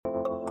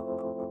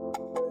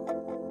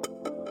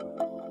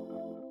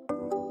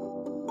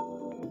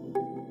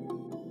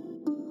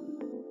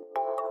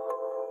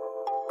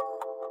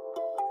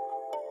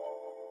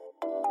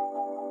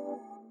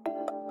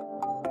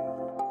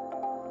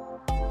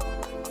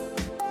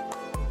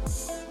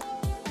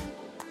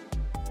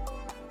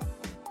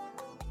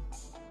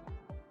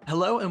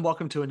Hello, and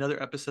welcome to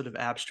another episode of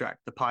Abstract,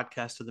 the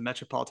podcast of the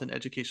Metropolitan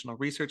Educational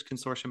Research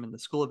Consortium and the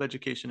School of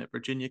Education at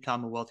Virginia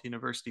Commonwealth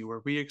University,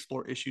 where we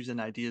explore issues and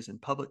ideas in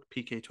public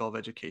PK-12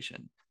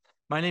 education.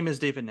 My name is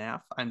David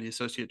Naff. I'm the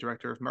Associate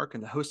Director of MERC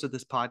and the host of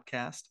this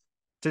podcast.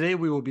 Today,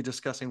 we will be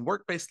discussing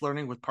work-based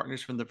learning with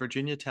partners from the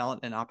Virginia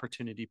Talent and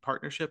Opportunity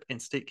Partnership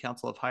and State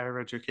Council of Higher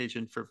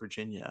Education for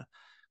Virginia.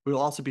 We will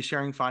also be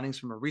sharing findings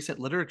from a recent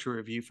literature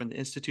review from the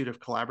Institute of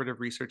Collaborative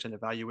Research and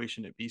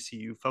Evaluation at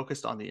VCU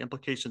focused on the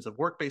implications of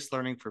work-based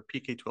learning for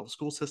PK-12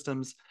 school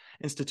systems,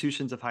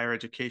 institutions of higher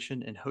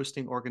education, and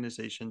hosting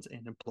organizations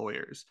and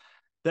employers.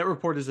 That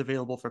report is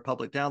available for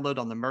public download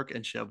on the MERC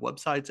and SCHEV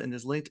websites and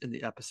is linked in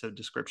the episode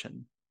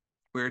description.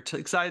 We're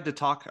excited to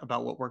talk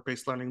about what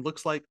work-based learning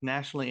looks like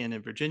nationally and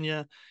in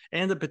Virginia,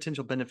 and the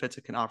potential benefits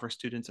it can offer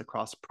students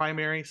across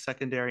primary,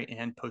 secondary,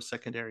 and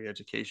post-secondary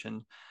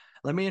education.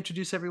 Let me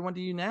introduce everyone to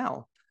you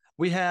now.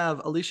 We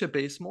have Alicia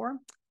Basemore.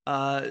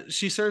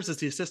 She serves as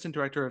the Assistant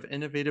Director of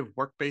Innovative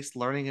Work-Based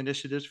Learning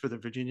Initiatives for the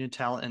Virginia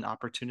Talent and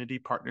Opportunity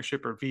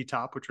Partnership, or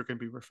VTOP, which we're going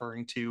to be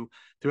referring to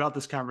throughout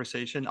this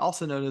conversation,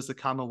 also known as the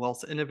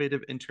Commonwealth's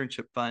Innovative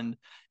Internship Fund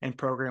and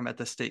Program at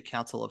the State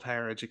Council of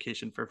Higher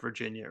Education for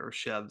Virginia, or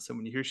SCHEV. So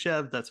when you hear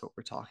SCHEV, that's what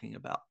we're talking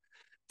about.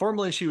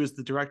 Formerly, she was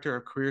the Director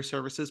of Career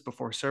Services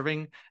before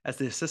serving as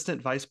the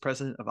Assistant Vice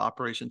President of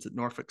Operations at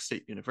Norfolk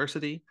State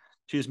University.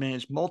 She has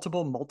managed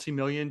multiple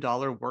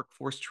multi-million-dollar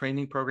workforce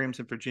training programs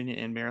in Virginia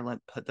and Maryland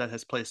that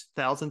has placed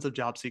thousands of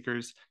job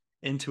seekers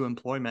into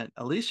employment.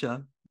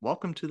 Alicia,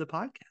 welcome to the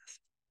podcast.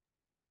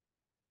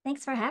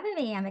 Thanks for having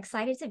me. I'm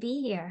excited to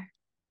be here.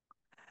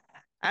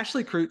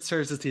 Ashley Crute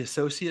serves as the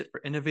Associate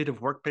for Innovative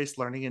Work-Based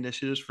Learning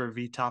Initiatives for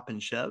VTOP and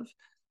SCHEV.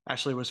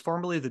 Ashley was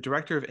formerly the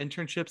Director of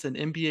Internships and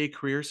MBA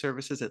Career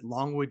Services at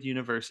Longwood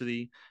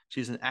University.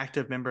 She's an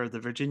active member of the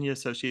Virginia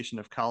Association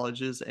of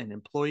Colleges and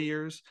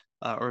Employers,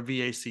 or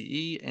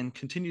VACE, and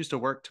continues to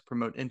work to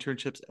promote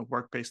internships and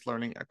work-based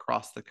learning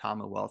across the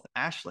Commonwealth.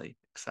 Ashley,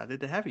 excited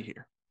to have you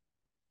here.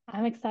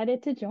 I'm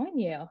excited to join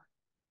you.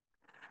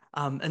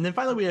 And then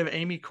finally, we have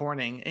Amy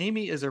Corning.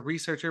 Amy is a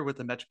researcher with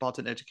the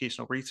Metropolitan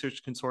Educational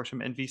Research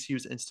Consortium and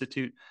VCU's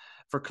Institute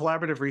for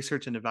Collaborative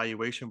Research and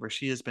Evaluation, where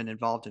she has been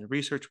involved in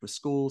research with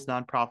schools,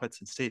 nonprofits,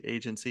 and state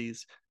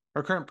agencies.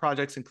 Her current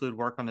projects include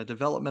work on a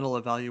developmental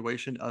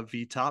evaluation of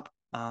VTOP,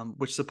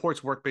 which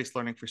supports work-based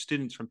learning for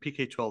students from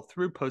PK-12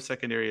 through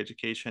post-secondary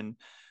education,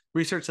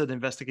 research that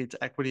investigates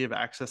equity of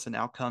access and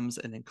outcomes,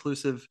 and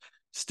inclusive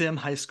STEM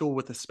high school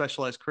with a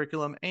specialized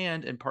curriculum,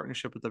 and in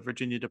partnership with the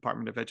Virginia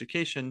Department of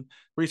Education,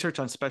 research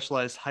on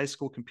specialized high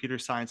school computer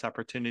science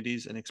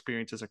opportunities and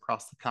experiences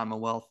across the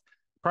Commonwealth.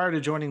 Prior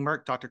to joining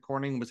MERC, Dr.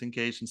 Corning was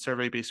engaged in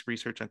survey-based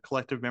research on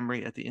collective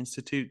memory at the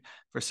Institute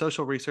for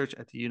Social Research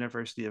at the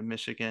University of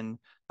Michigan.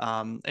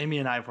 Amy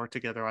and I have worked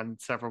together on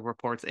several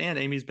reports, and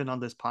Amy's been on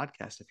this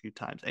podcast a few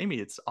times. Amy,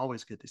 it's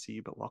always good to see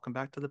you, but welcome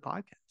back to the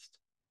podcast.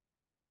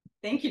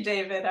 Thank you,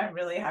 David. I'm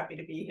really happy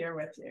to be here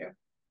with you.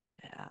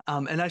 Yeah,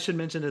 and I should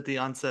mention at the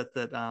onset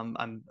that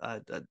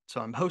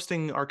I'm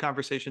hosting our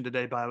conversation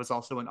today, but I was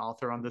also an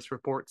author on this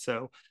report,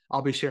 so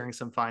I'll be sharing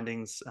some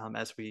findings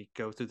as we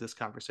go through this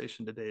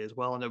conversation today as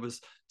well. And it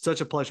was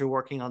such a pleasure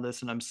working on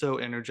this, and I'm so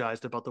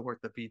energized about the work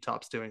that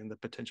VTOP's doing and the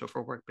potential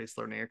for work-based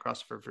learning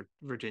across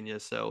Virginia.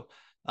 So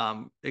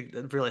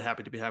really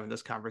happy to be having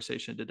this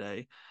conversation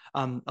today.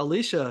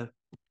 Alicia,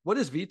 what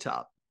is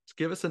VTOP?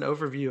 Give us an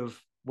overview of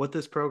what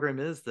this program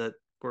is that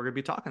we're going to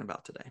be talking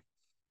about today.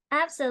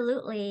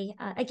 Absolutely.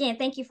 Again,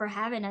 thank you for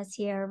having us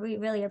here. We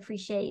really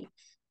appreciate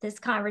this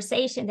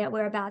conversation that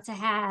we're about to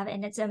have,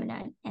 and it's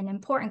an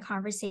important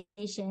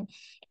conversation.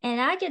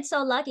 And I get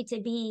so lucky to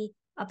be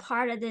a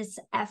part of this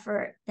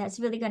effort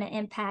that's really going to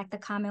impact the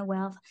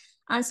Commonwealth.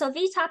 So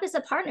VTOP is a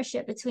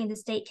partnership between the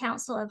State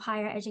Council of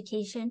Higher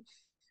Education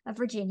of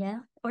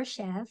Virginia, or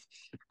SCHEV,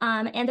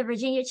 and the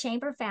Virginia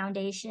Chamber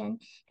Foundation,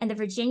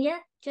 and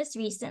just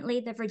recently,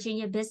 the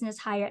Virginia Business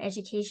Higher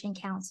Education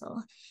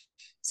Council.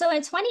 So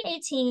in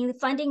 2018,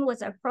 funding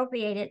was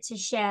appropriated to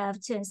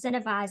SCHEV to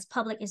incentivize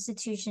public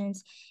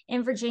institutions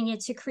in Virginia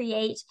to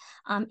create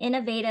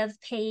innovative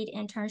paid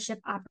internship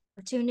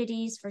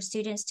opportunities for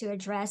students to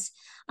address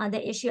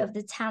the issue of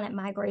the talent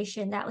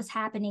migration that was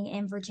happening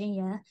in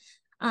Virginia.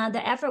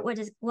 The effort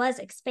was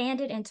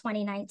expanded in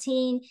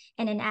 2019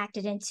 and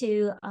enacted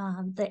into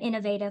the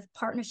Innovative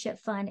Partnership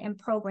Fund and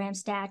Program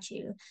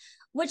Statute,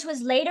 which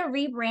was later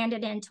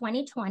rebranded in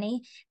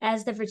 2020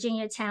 as the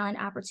Virginia Talent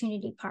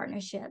Opportunity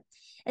Partnership.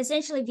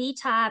 Essentially,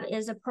 VTOP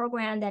is a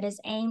program that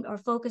is aimed or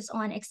focused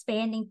on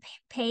expanding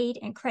paid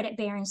and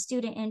credit-bearing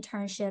student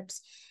internships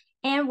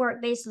and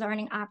work-based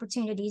learning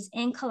opportunities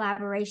in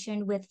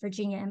collaboration with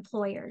Virginia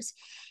employers.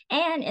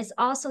 And is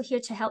also here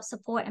to help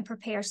support and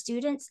prepare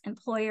students,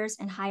 employers,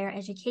 and higher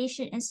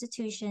education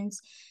institutions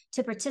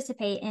to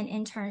participate in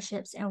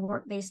internships and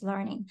work-based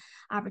learning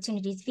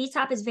opportunities.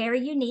 VTOP is very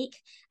unique.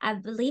 I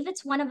believe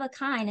it's one of a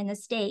kind in the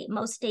state.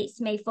 Most states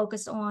may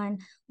focus on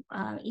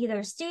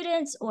either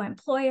students or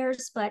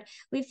employers, but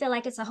we feel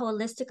like it's a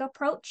holistic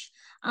approach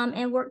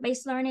in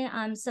work-based learning.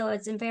 So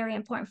it's very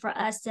important for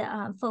us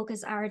to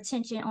focus our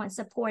attention on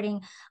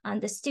supporting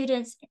the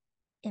students,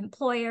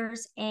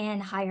 employers,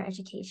 and higher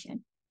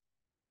education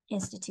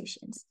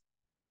institutions.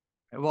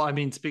 Well, I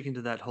mean, speaking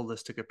to that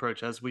holistic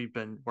approach, as we've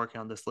been working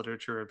on this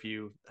literature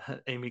review,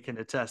 Amy can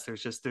attest.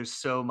 There's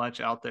so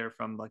much out there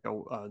from like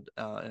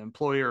an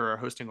employer or a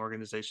hosting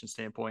organization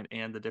standpoint,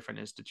 and the different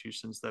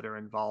institutions that are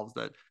involved.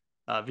 That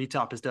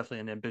VTOP is definitely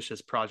an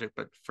ambitious project,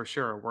 but for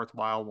sure a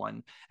worthwhile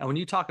one. And when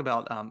you talk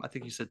about, I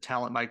think you said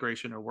talent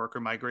migration or worker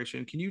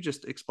migration, can you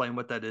just explain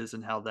what that is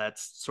and how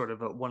that's sort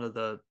of one of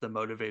the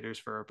motivators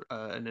for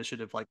an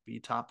initiative like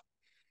VTOP?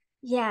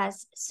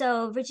 Yes.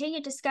 So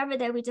Virginia discovered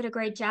that we did a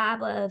great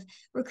job of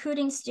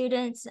recruiting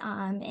students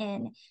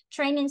and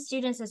training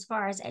students as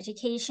far as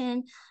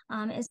education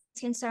is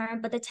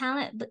concerned, but the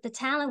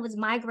talent was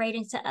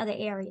migrating to other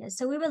areas.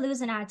 So we were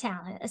losing our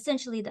talent.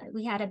 Essentially,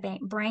 we had a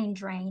brain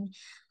drain.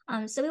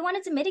 So we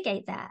wanted to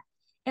mitigate that.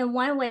 And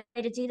one way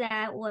to do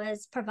that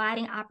was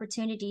providing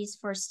opportunities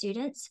for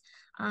students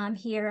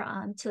here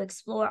to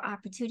explore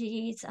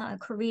opportunities,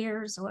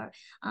 careers, or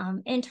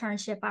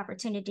internship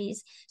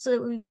opportunities. So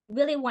that we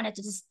really wanted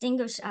to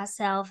distinguish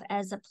ourselves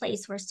as a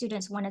place where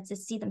students wanted to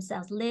see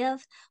themselves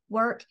live,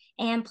 work,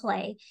 and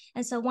play.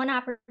 And so one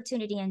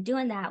opportunity in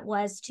doing that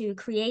was to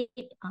create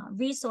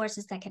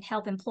resources that could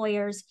help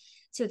employers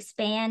to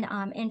expand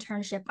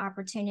internship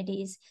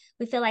opportunities.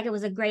 We feel like it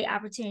was a great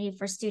opportunity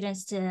for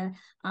students to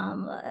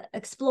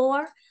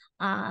explore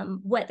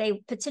what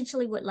they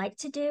potentially would like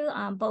to do,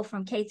 both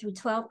from K through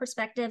 12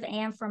 perspective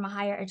and from a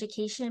higher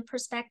education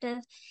perspective,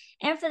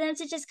 and for them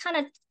to just kind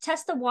of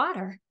test the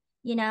water,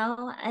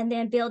 and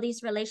then build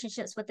these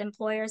relationships with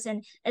employers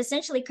and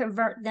essentially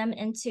convert them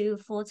into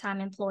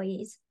full-time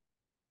employees.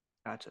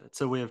 Gotcha.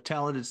 So we have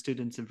talented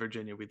students in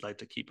Virginia. We'd like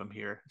to keep them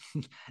here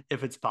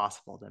if it's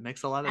possible. That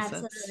makes a lot of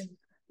sense.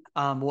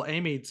 Well,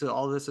 Amy, so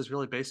all this is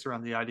really based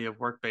around the idea of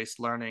work-based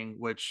learning,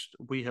 which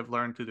we have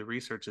learned through the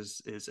research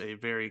is a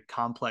very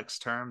complex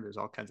term. There's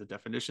all kinds of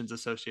definitions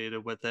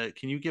associated with it.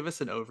 Can you give us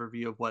an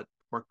overview of what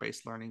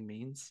work-based learning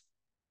means?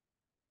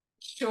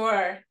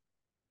 Sure.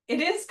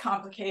 It is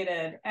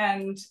complicated,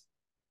 and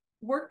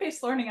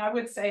work-based learning, I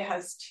would say,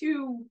 has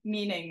two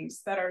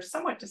meanings that are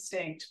somewhat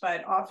distinct,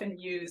 but often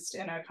used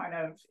in a kind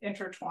of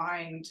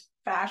intertwined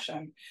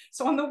fashion.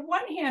 So on the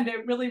one hand,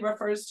 it really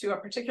refers to a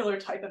particular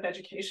type of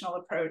educational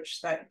approach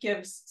that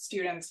gives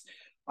students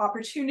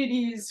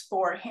opportunities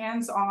for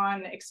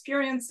hands-on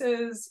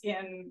experiences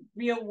in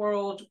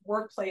real-world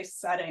workplace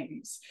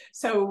settings.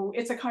 So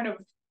it's a kind of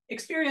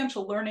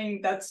experiential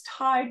learning that's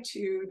tied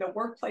to the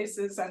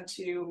workplaces and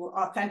to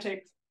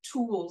authentic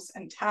tools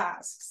and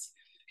tasks.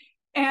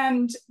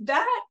 And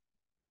that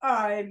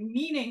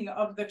meaning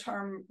of the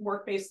term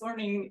work-based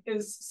learning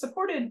is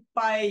supported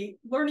by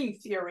learning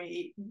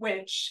theory,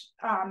 which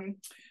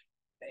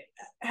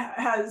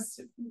has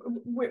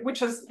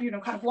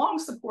kind of long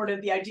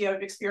supported the idea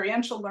of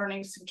experiential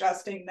learning,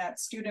 suggesting that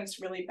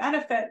students really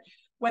benefit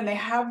when they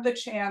have the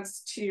chance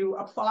to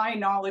apply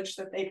knowledge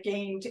that they've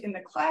gained in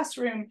the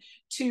classroom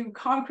to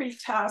concrete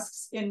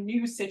tasks in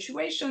new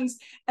situations,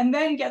 and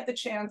then get the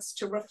chance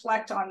to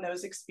reflect on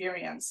those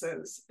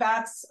experiences.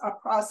 That's a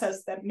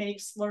process that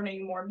makes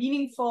learning more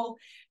meaningful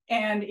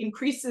and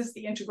increases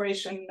the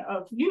integration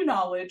of new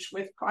knowledge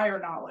with prior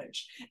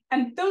knowledge.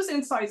 And those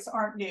insights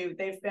aren't new.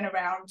 They've been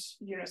around,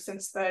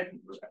 since the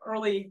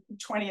early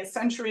 20th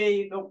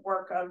century, the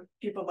work of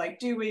people like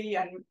Dewey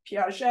and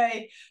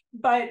Piaget,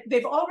 but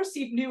they've all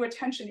received new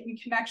attention in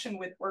connection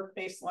with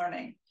work-based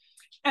learning.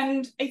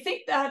 And I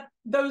think that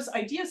those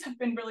ideas have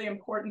been really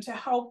important to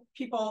help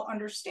people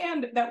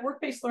understand that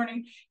work-based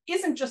learning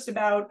isn't just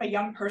about a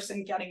young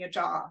person getting a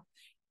job.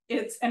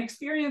 It's an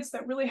experience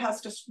that really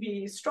has to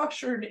be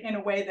structured in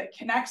a way that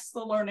connects the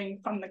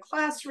learning from the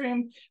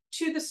classroom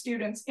to the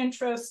students'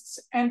 interests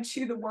and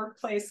to the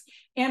workplace,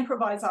 and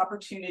provides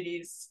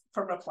opportunities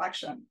for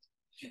reflection.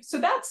 So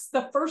that's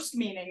the first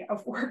meaning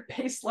of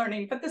work-based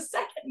learning. But the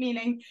second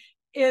meaning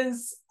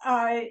is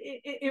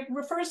it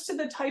refers to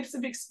the types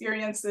of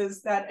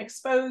experiences that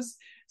expose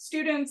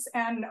students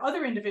and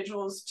other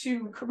individuals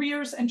to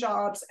careers and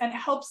jobs, and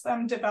helps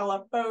them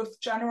develop both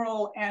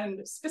general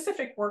and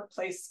specific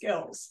workplace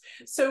skills.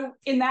 So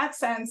in that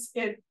sense,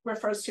 it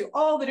refers to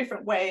all the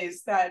different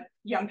ways that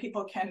young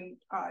people can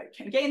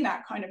gain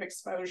that kind of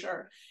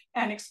exposure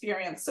and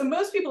experience. So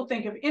most people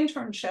think of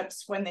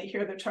internships when they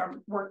hear the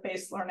term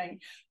work-based learning,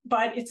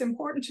 but it's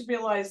important to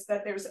realize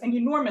that there's an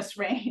enormous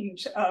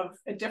range of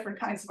different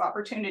kinds of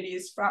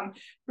opportunities, from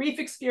brief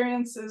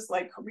experiences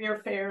like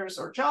career fairs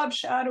or job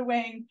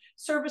shadowing,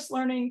 service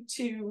learning,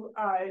 to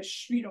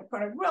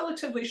kind of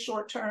relatively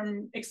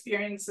short-term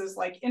experiences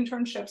like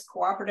internships,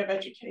 cooperative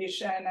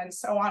education, and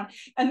so on.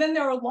 And then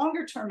there are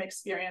longer-term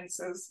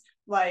experiences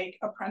like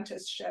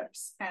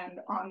apprenticeships and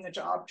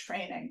on-the-job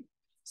training.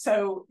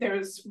 So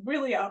there's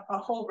really a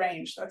whole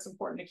range that's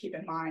important to keep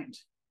in mind.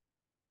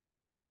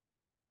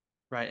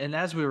 Right. And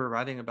as we were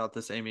writing about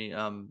this, Amy,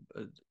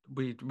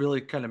 we really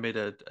kind of made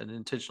an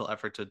intentional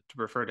effort to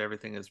refer to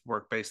everything as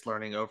work-based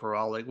learning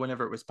overall, like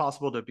whenever it was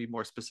possible to be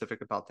more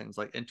specific about things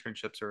like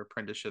internships or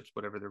apprenticeships,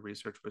 whatever the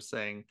research was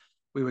saying.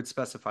 we would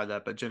specify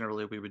that, but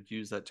generally we would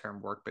use that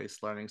term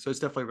work-based learning. So it's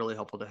definitely really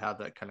helpful to have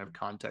that kind of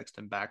context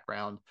and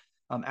background.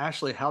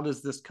 Ashley, how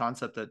does this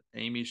concept that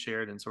Amy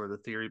shared and sort of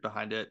the theory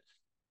behind it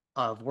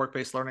of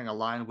work-based learning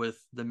align with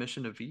the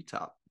mission of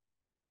VTOP?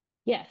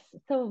 Yes.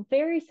 So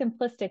very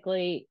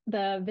simplistically,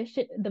 the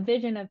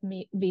vision of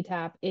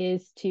VTOP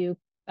is to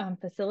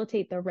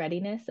facilitate the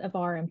readiness of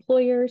our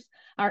employers,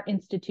 our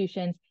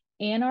institutions,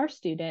 and our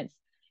students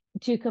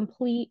to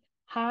complete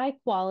high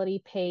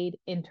quality paid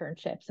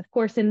internships. Of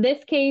course, in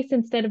this case,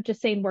 instead of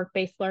just saying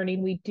work-based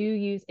learning, we do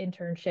use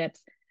internships.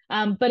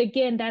 But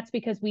again, that's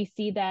because we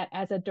see that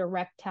as a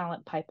direct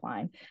talent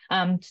pipeline.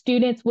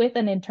 Students with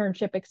an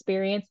internship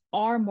experience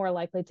are more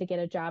likely to get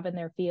a job in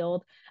their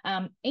field.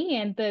 And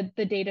the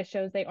data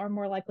shows they are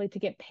more likely to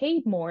get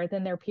paid more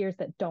than their peers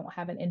that don't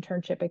have an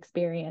internship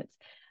experience.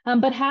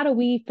 But how do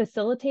we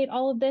facilitate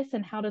all of this,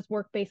 and how does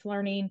work-based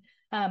learning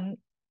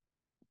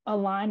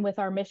align with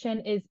our mission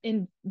is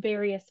in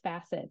various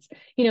facets.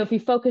 If you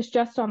focus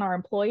just on our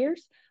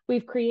employers,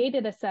 we've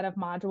created a set of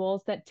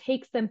modules that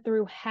takes them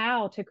through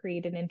how to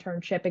create an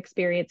internship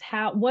experience.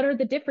 What are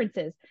the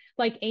differences?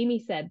 Like Amy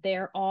said,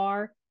 there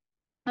are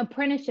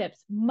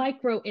apprenticeships,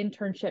 micro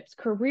internships,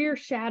 career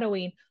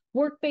shadowing,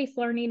 work-based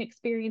learning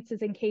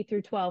experiences in K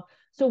through 12.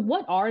 So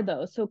what are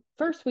those? So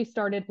first we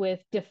started with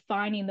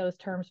defining those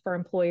terms for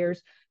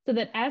employers so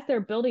that as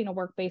they're building a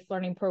work-based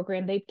learning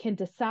program, they can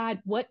decide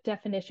what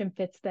definition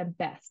fits them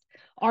best.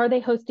 Are they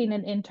hosting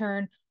an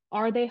intern?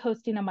 Are they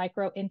hosting a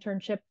micro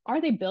internship?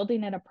 Are they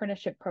building an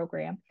apprenticeship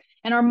program?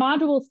 And our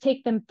modules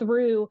take them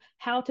through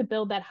how to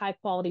build that high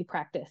quality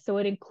practice. So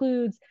it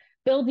includes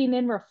building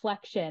in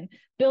reflection,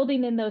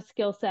 building in those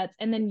skill sets,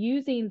 and then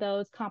using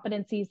those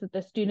competencies that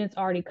the students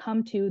already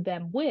come to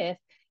them with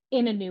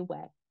in a new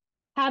way.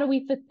 How do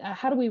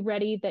we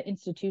ready the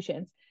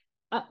institutions?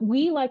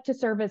 We like to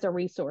serve as a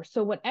resource.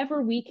 So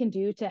whatever we can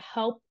do to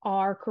help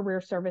our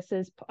career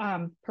services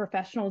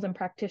professionals and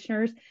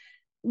practitioners,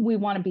 we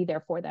want to be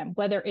there for them,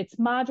 whether it's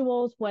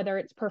modules, whether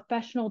it's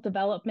professional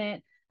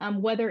development,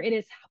 whether it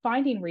is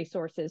finding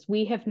resources.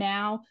 We have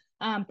now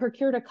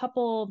procured a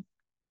couple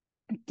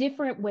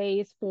different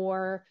ways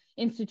for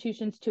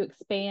institutions to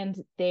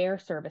expand their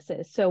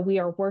services. So we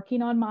are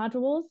working on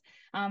modules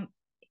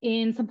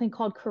in something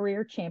called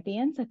Career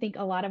Champions. I think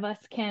a lot of us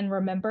can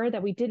remember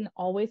that we didn't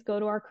always go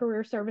to our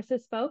career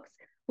services folks.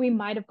 We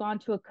might have gone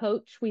to a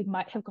coach, we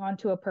might have gone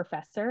to a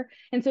professor.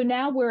 And so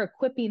now we're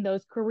equipping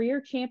those career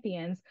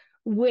champions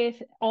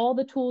with all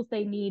the tools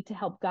they need to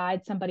help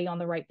guide somebody on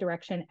the right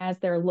direction as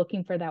they're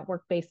looking for that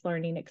work-based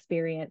learning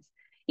experience.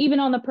 Even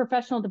on the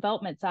professional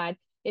development side,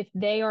 if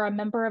they are a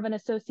member of an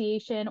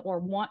association or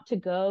want to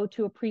go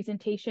to a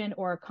presentation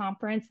or a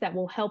conference that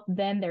will help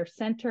them, their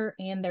center,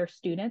 and their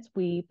students,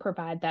 we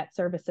provide that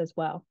service as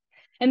well.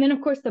 And then,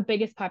 of course, the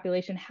biggest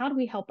population, how do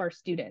we help our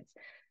students?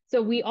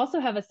 So we also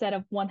have a set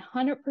of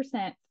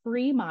 100%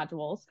 free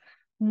modules,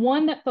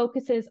 one that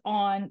focuses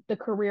on the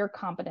career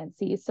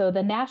competencies. So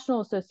the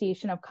National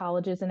Association of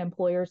Colleges and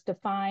Employers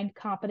defined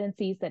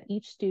competencies that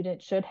each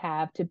student should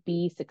have to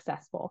be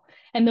successful.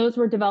 And those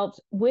were developed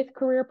with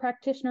career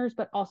practitioners,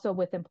 but also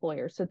with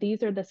employers. So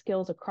these are the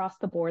skills across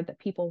the board that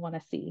people want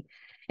to see.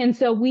 And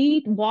so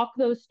we walk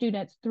those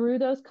students through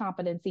those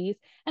competencies.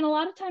 And a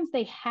lot of times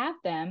they have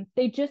them,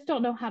 they just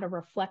don't know how to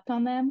reflect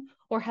on them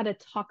or how to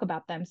talk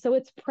about them. So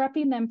it's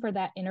prepping them for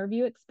that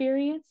interview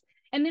experience.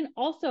 And then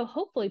also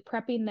hopefully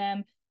prepping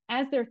them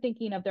as they're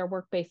thinking of their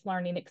work-based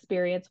learning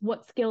experience.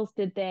 What skills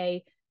did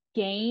they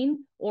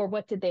gain or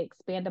what did they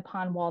expand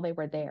upon while they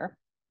were there?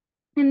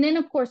 And then,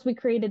 of course, we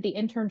created the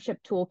internship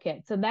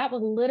toolkit. So that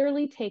will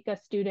literally take a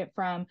student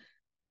from,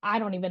 I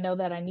don't even know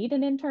that I need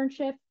an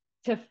internship,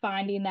 to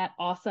finding that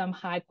awesome,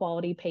 high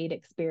quality paid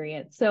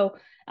experience. So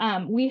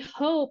we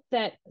hope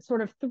that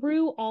sort of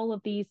through all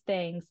of these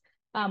things,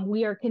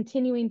 we are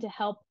continuing to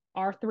help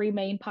our three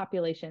main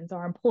populations,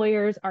 our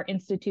employers, our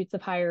institutes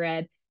of higher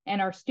ed,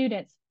 and our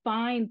students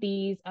find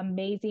these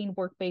amazing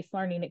work-based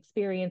learning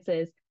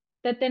experiences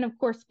that then, of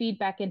course, feed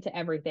back into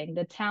everything,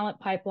 the talent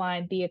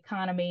pipeline, the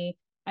economy,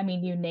 I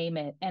mean, you name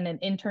it. And an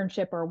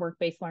internship or a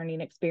work-based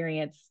learning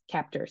experience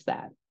captures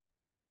that.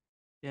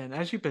 Yeah, and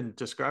as you've been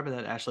describing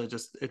that, Ashley,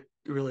 it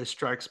really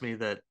strikes me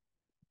that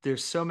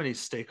there's so many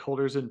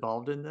stakeholders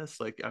involved in this.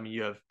 Like, I mean,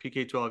 you have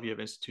PK-12, you have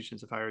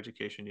institutions of higher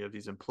education, you have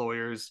these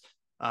employers.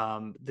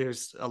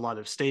 There's a lot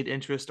of state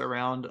interest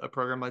around a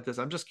program like this.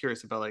 I'm just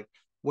curious about, like,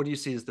 what do you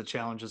see as the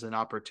challenges and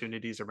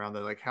opportunities around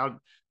that? Like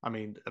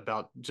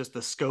about just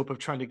the scope of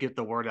trying to get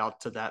the word out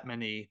to that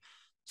many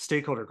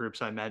stakeholder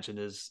groups, I imagine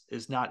is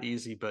not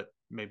easy, but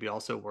maybe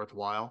also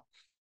worthwhile.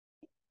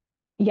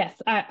 Yes,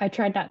 I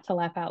tried not to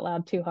laugh out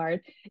loud too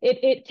hard.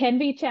 It can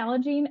be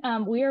challenging.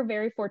 We are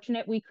very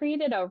fortunate. We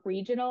created a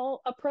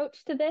regional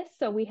approach to this.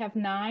 So we have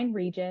 9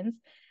 regions,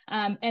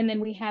 and then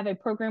we have a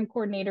program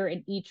coordinator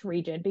in each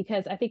region,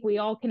 because I think we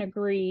all can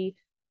agree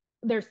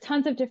there's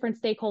tons of different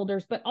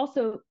stakeholders, but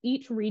also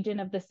each region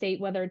of the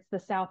state, whether it's the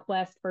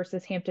Southwest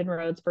versus Hampton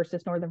Roads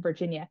versus Northern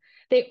Virginia,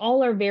 they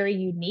all are very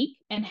unique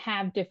and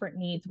have different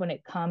needs when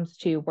it comes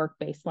to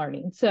work-based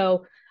learning.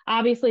 So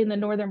obviously in the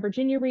Northern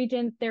Virginia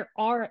region, there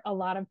are a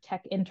lot of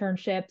tech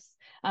internships,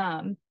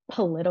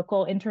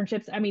 political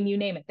internships. I mean, you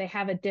name it, they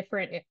have a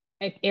different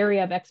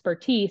area of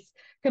expertise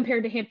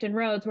compared to Hampton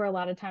Roads, where a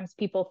lot of times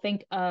people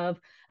think of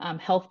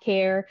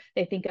healthcare,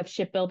 they think of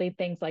shipbuilding,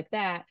 things like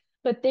that.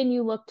 But then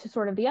you look to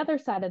sort of the other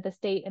side of the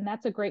state, and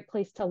that's a great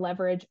place to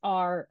leverage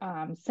our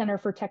Center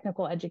for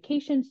Technical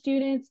Education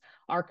students,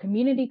 our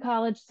community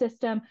college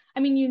system. I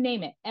mean, you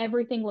name it,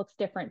 everything looks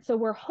different. So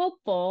we're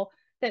hopeful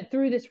that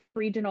through this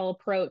regional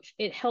approach,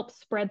 it helps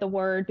spread the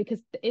word,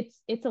 because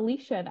it's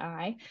Alicia and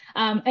I,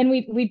 and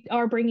we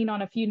are bringing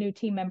on a few new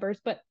team members,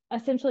 but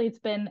essentially it's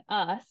been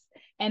us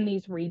and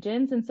these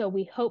regions. And so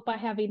we hope by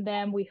having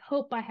them, we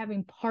hope by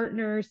having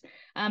partners,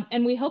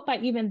 and we hope by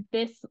even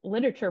this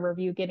literature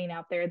review getting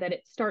out there, that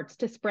it starts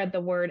to spread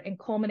the word and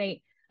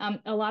culminate.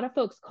 A lot of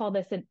folks call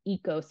this an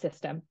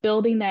ecosystem,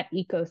 building that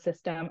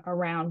ecosystem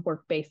around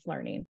work-based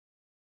learning.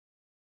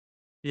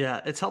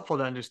 Yeah, it's helpful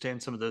to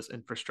understand some of those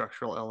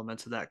infrastructural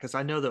elements of that, because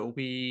I know that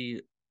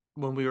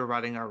when we were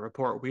writing our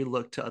report, we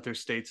looked to other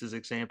states as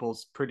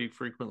examples pretty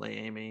frequently,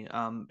 Amy.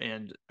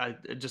 And I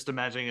just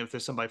imagining if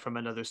there's somebody from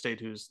another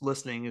state who's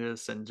listening to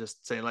this and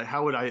just saying, like,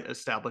 how would I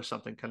establish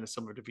something kind of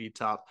similar to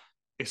VTOP?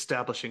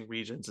 Establishing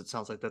regions, it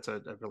sounds like that's a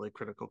really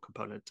critical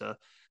component to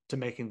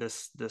making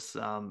this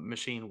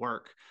machine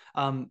work.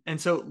 And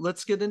so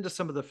let's get into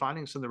some of the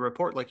findings from the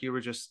report, like you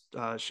were just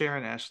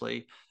sharing,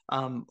 Ashley.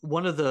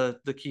 One of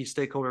the key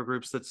stakeholder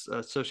groups that's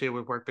associated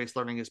with work-based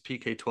learning is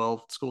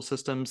PK-12 school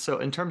systems. So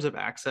in terms of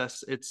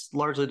access, it's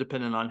largely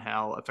dependent on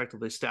how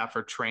effectively staff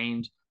are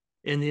trained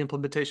in the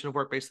implementation of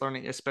work-based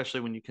learning, especially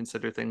when you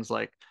consider things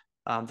like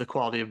the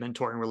quality of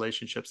mentoring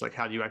relationships, like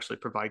how do you actually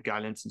provide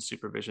guidance and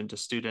supervision to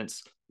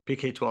students,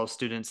 PK-12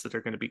 students that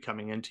are going to be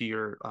coming into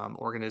your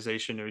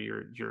organization or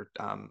your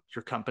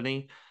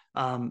company,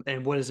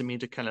 and what does it mean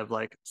to kind of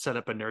like set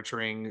up a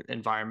nurturing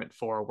environment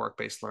for a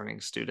work-based learning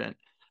student.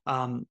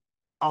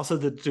 Also,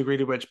 the degree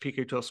to which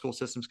PK-12 school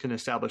systems can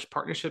establish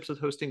partnerships with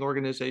hosting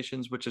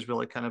organizations, which is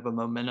really kind of a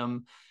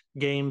momentum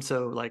game.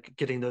 So like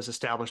getting those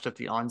established at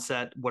the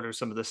onset, what are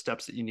some of the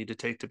steps that you need to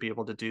take to be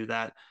able to do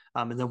that?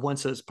 And then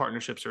once those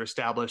partnerships are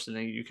established, and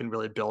then you can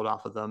really build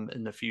off of them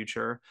in the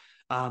future.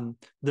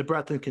 The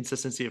breadth and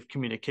consistency of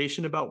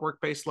communication about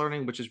work-based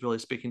learning, which is really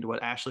speaking to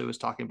what Ashley was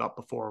talking about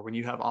before. When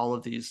you have all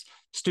of these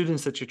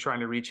students that you're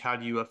trying to reach, how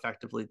do you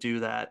effectively do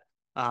that?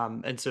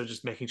 And so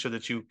just making sure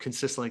that you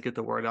consistently get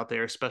the word out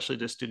there, especially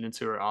to students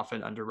who are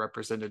often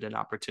underrepresented in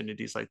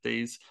opportunities like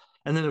these.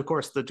 And then, of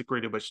course, the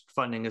degree to which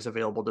funding is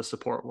available to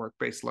support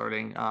work-based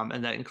learning.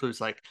 And that includes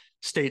like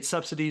state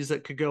subsidies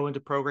that could go into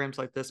programs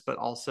like this, but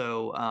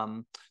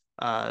also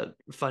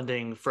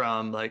funding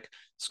from like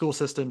school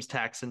systems,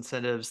 tax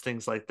incentives,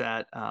 things like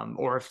that,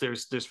 or if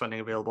there's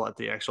funding available at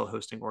the actual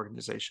hosting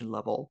organization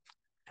level.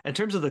 In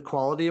terms of the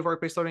quality of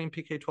work-based learning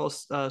in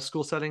PK-12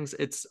 school settings,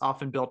 it's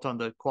often built on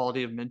the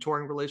quality of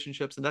mentoring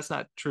relationships, and that's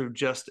not true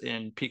just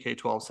in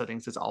PK-12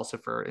 settings. It's also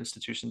for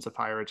institutions of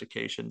higher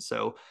education.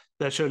 So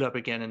that showed up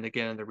again and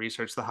again in the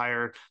research. The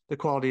higher the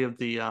quality of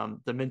the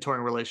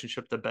mentoring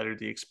relationship, the better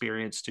the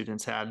experience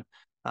students had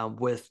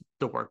with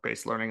the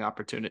work-based learning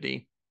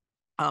opportunity.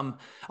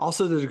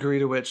 Also, the degree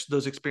to which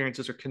those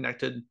experiences are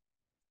connected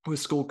with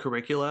school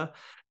curricula.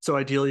 So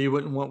ideally, you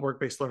wouldn't want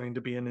work-based learning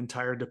to be an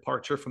entire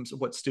departure from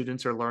what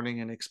students are learning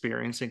and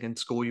experiencing in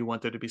school. You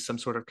want there to be some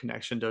sort of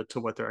connection to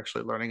what they're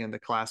actually learning in the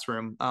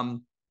classroom.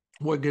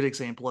 One good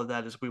example of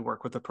that is we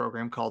work with a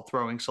program called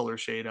Throwing Solar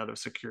Shade out of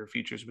Secure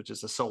Futures, which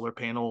is a solar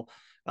panel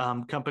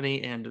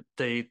company, and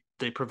they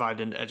provide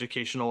an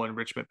educational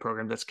enrichment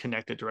program that's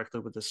connected directly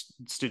with the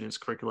students'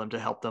 curriculum to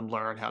help them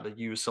learn how to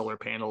use solar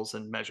panels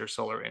and measure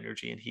solar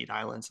energy and heat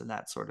islands and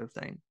that sort of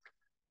thing.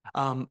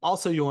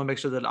 Also, you want to make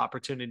sure that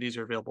opportunities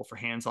are available for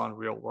hands-on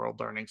real-world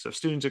learning. So if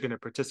students are going to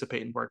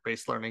participate in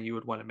work-based learning, you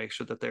would want to make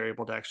sure that they're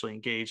able to actually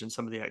engage in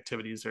some of the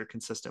activities that are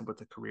consistent with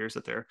the careers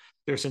that they're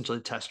essentially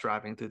test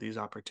driving through these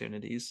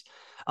opportunities.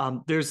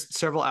 There's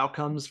several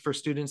outcomes for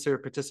students that are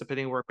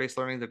participating in work-based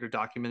learning that are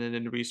documented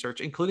in the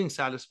research, including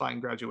satisfying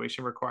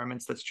graduation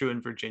requirements. That's true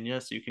in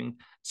Virginia. So you can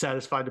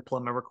satisfy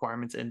diploma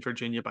requirements in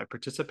Virginia by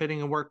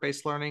participating in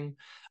work-based learning.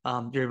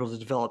 You're able to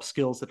develop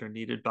skills that are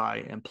needed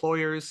by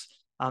employers.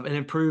 It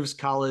improves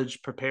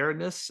college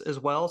preparedness as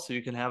well. So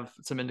you can have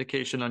some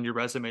indication on your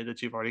resume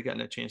that you've already gotten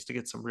a chance to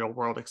get some real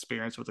world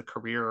experience with a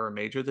career or a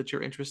major that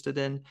you're interested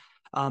in,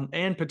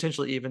 and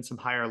potentially even some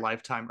higher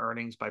lifetime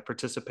earnings by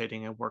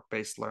participating in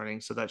work-based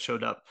learning. So that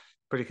showed up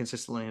pretty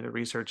consistently in the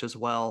research as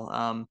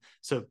well.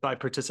 So by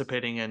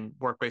participating in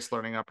work-based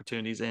learning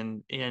opportunities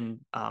in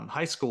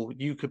high school,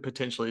 you could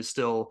potentially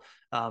still,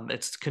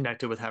 it's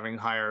connected with having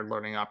higher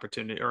learning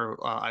opportunity or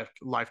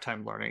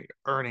lifetime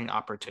earning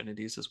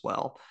opportunities as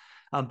well.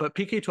 But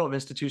PK-12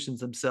 institutions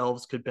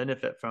themselves could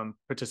benefit from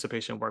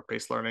participation in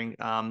work-based learning.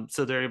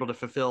 So they're able to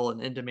fulfill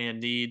an in-demand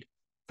need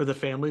for the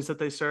families that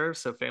they serve.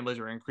 So families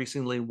are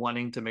increasingly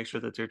wanting to make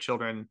sure that their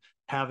children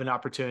have an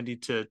opportunity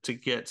to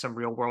get some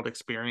real world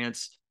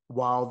experience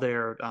while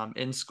they're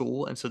in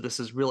school. And so this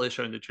is really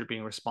showing that you're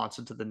being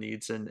responsive to the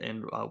needs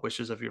and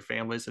wishes of your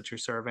families that you're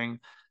serving.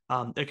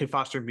 It can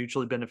foster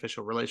mutually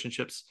beneficial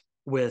relationships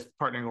with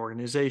partnering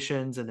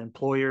organizations and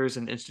employers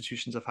and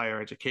institutions of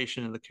higher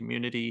education in the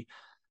community.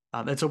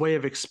 It's a way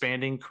of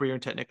expanding career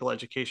and technical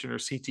education, or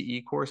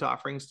CTE, course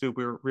offerings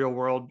through real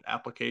world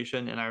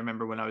application. And I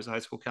remember when I was a high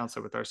school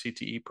counselor with our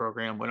CTE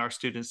program, when our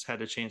students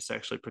had a chance to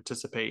actually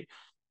participate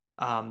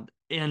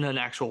in an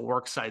actual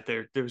work site,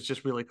 there was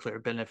just really clear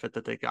benefit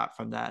that they got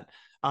from that.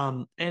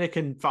 And it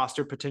can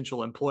foster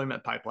potential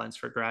employment pipelines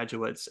for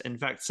graduates. In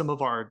fact, some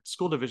of our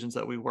school divisions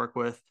that we work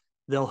with,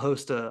 they'll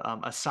host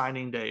a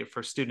signing day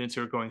for students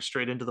who are going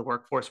straight into the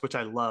workforce, which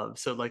I love.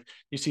 So like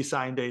you see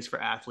sign days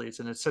for athletes,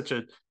 and it's such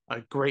a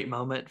great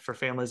moment for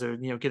families that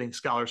are, getting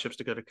scholarships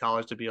to go to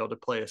college to be able to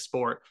play a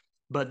sport.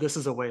 But this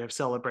is a way of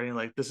celebrating,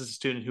 like, this is a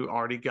student who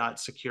already got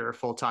secure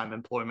full-time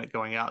employment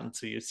going out. And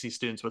so you see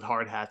students with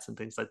hard hats and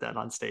things like that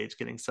on stage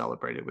getting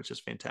celebrated, which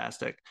is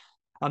fantastic.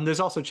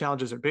 There's also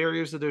challenges or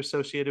barriers that are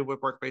associated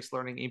with work-based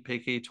learning in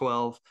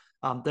K-12.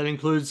 That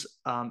includes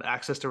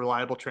access to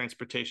reliable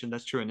transportation.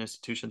 That's true in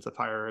institutions of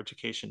higher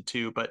education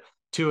too, but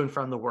to and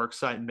from the work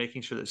site, and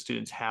making sure that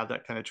students have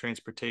that kind of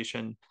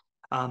transportation.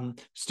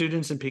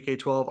 Students in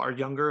PK-12 are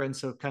younger, and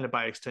so kind of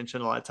by extension,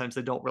 a lot of times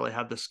they don't really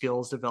have the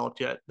skills developed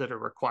yet that are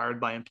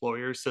required by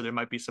employers. So there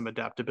might be some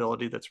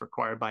adaptability that's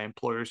required by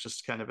employers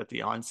just kind of at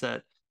the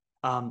onset.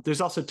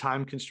 There's also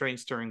time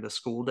constraints during the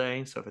school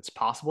day. So if it's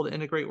possible to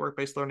integrate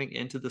work-based learning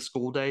into the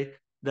school day,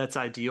 that's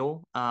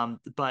ideal,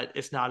 but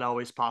it's not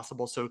always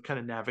possible. So kind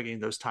of navigating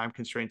those time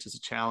constraints is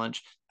a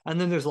challenge. And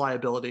then there's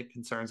liability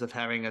concerns of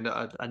having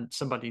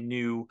somebody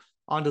new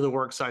onto the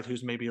work site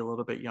who's maybe a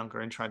little bit younger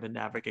and trying to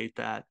navigate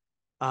that.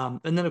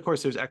 And then, of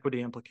course, there's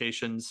equity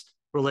implications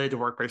related to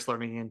work-based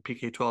learning in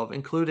PK-12,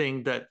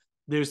 including that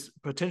there's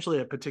potentially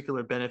a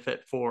particular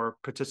benefit for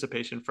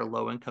participation for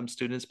low-income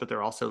students, but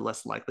they're also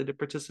less likely to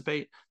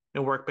participate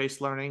in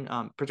work-based learning,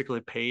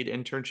 particularly paid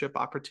internship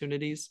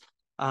opportunities.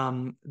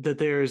 That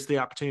there's the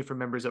opportunity for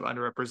members of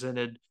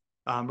underrepresented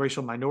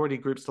racial minority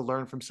groups to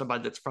learn from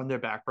somebody that's from their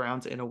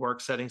backgrounds in a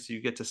work setting. So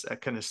you get to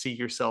kind of see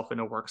yourself in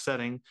a work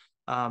setting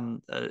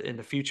in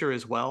the future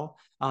as well.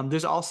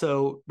 There's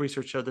also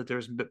research showed that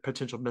there's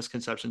potential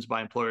misconceptions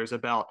by employers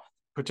about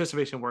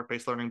participation in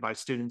work-based learning by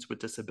students with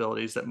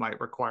disabilities that might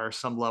require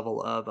some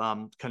level of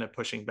kind of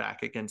pushing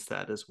back against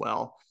that as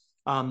well.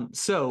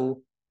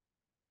 So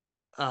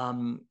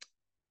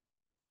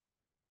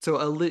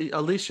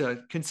Alicia,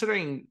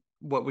 considering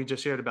what we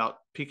just shared about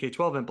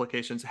PK-12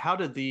 implications, how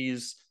did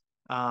these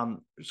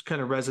kind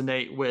of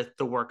resonate with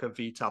the work of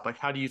VTOP? Like,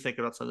 how do you think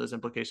about some of those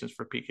implications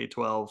for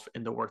PK-12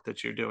 in the work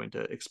that you're doing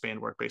to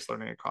expand work-based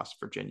learning across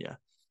Virginia?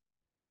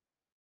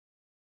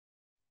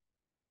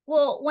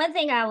 Well, one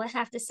thing I would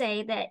have to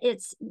say that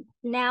it's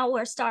now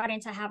we're starting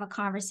to have a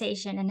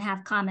conversation and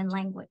have common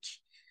language.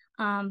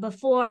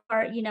 Before,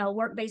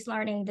 work-based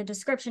learning, the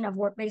description of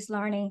work-based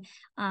learning,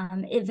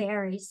 it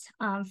varies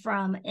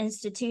from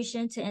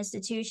institution to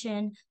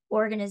institution,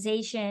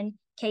 organization,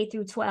 K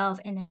through 12,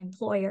 and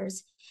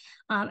employers.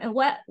 And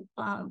what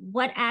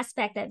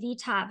aspect that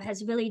VTOP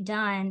has really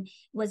done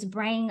was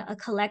bring a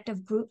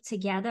collective group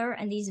together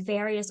and these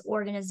various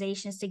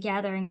organizations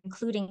together,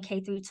 including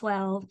K through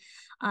 12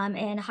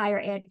 and higher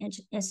ed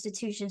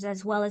institutions,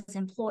 as well as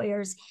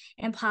employers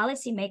and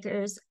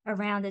policymakers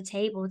around the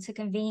table to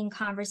convene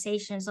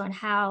conversations on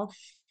how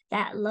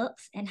that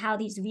looks and how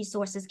these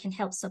resources can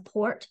help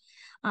support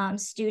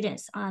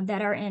students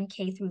that are in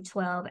K through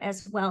 12,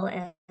 as well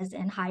as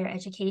in higher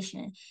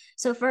education.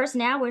 So first,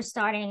 now we're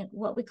starting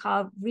what we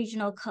call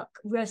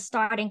we're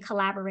starting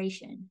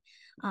collaboration.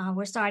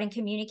 We're starting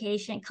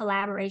communication,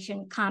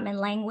 collaboration, common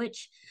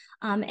language.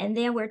 And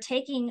then we're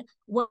taking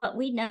what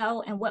we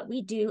know and what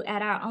we do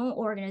at our own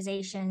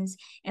organizations,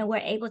 and we're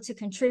able to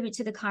contribute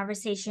to the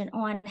conversation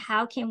on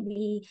how can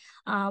we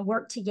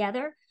work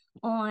together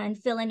on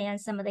filling in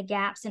some of the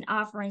gaps and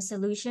offering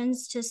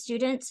solutions to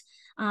students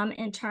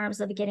in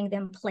terms of getting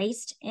them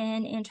placed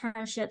in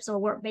internships or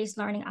work-based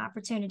learning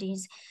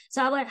opportunities.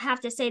 So I would have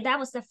to say that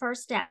was the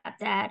first step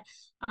that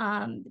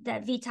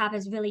that VTOP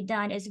has really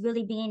done, is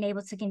really being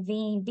able to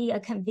be a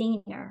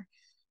convener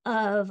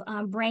of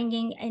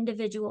bringing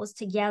individuals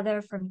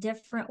together from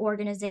different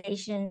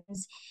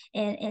organizations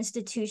and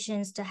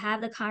institutions to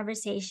have the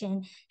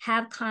conversation,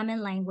 have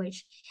common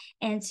language,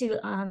 and to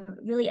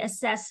really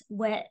assess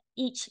what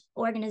each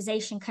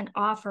organization can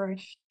offer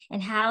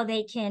and how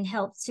they can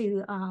help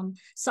to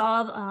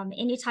solve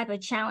any type of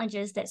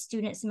challenges that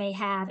students may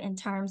have in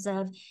terms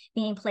of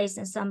being placed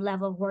in some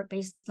level of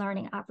work-based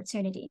learning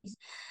opportunities.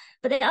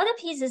 But the other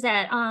piece is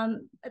that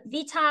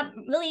VTOP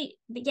really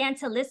began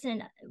to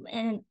listen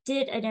and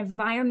did an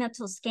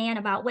environmental scan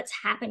about what's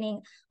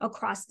happening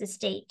across the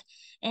state.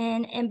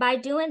 And by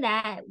doing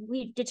that,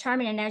 we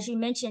determined, and as you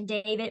mentioned,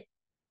 David,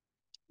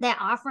 that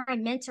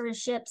offering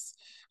mentorships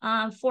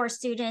for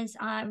students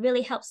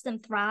really helps them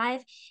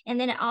thrive. And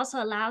then it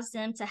also allows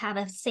them to have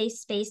a safe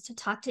space to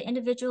talk to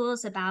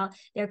individuals about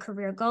their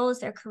career goals,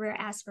 their career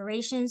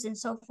aspirations, and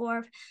so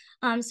forth.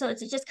 So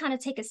to just kind of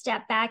take a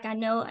step back, I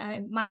know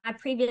my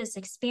previous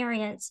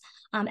experience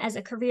as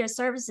a career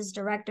services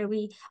director,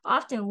 we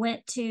often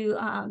went to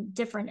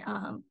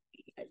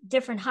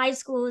different high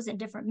schools and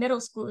different middle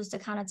schools to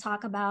kind of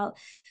talk about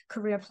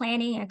career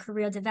planning and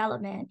career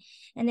development.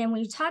 And then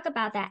when you talk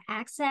about that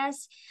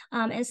access,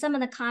 and some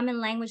of the common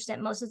language that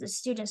most of the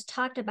students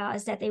talked about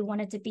is that they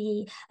wanted to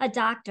be a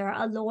doctor,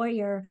 a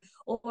lawyer,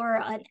 or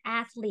an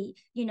athlete,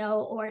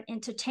 or an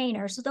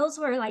entertainer. So those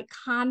were like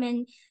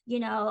common,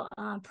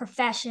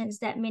 professions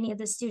that many of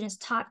the students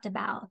talked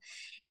about.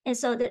 And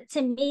so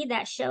to me,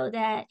 that showed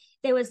that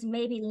there was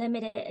maybe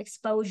limited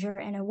exposure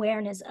and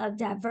awareness of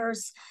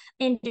diverse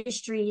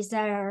industries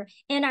that are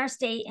in our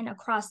state and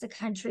across the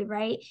country,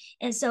 right?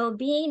 And so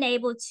being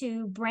able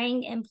to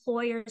bring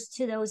employers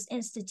to those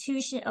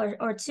institutions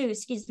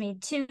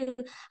to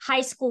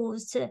high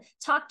schools to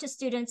talk to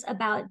students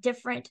about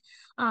different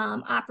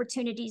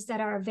opportunities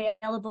that are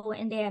available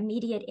in their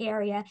immediate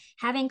area,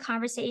 having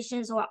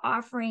conversations or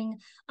offering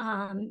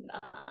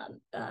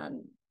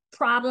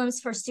problems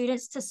for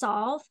students to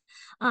solve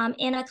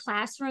in a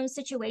classroom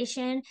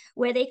situation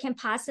where they can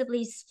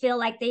possibly feel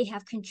like they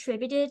have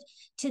contributed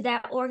to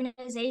that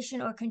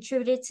organization or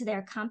contributed to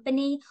their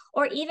company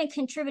or even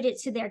contributed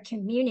to their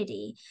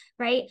community,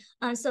 right?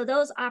 So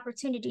those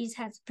opportunities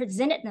have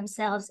presented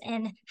themselves,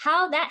 and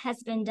how that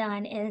has been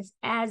done is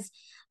as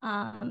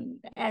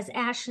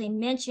Ashley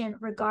mentioned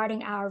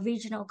regarding our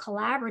regional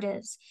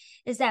collaboratives,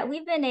 is that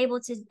we've been able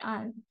to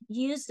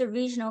use the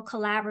regional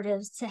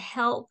collaboratives to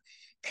help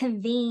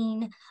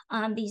convene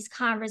these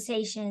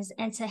conversations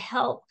and to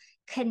help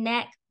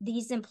connect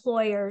these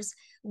employers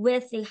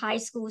with the high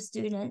school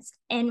students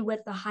and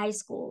with the high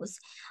schools.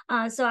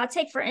 So I'll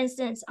take, for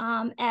instance,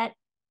 at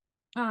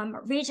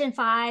Region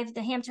 5,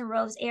 the Hampton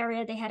Roads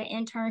area, they had an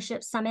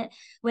internship summit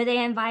where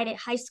they invited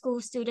high school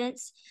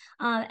students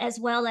as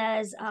well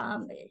as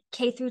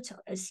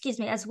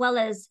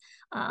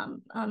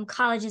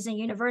colleges and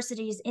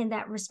universities in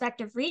that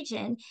respective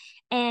region.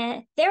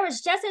 And there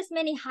was just as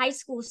many high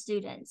school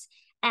students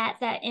at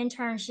that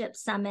internship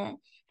summit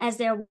as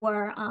there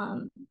were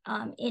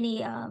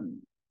any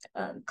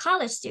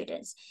college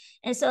students.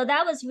 And so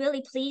that was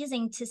really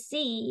pleasing to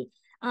see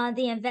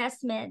the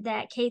investment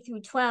that K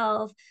through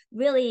 12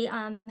 really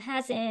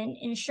has in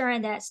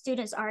ensuring that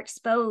students are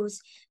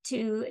exposed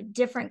to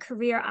different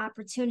career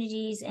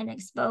opportunities and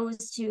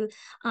exposed to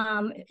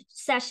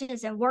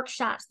sessions and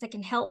workshops that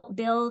can help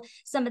build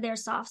some of their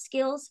soft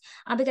skills,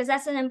 because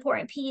that's an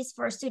important piece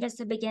for students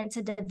to begin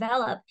to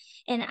develop.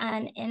 And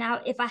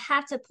if I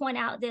have to point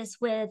out this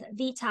with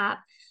VTOP,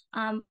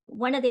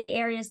 one of the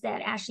areas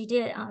that Ashley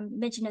did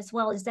mention as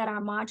well is that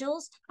our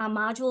modules.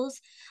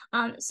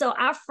 So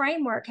our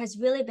framework has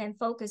really been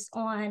focused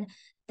on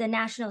the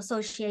National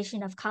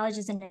Association of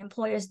Colleges and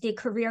Employers, the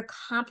career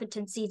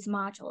competencies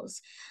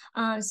modules.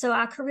 So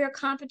our career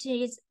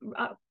competencies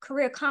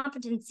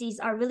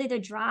are really the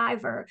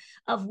driver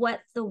of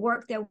what the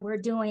work that we're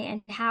doing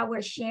and how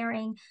we're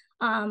sharing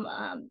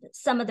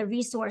some of the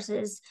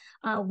resources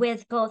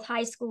with both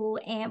high school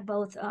and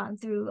both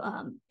through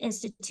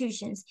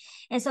institutions.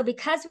 And so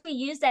because we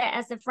use that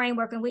as the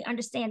framework and we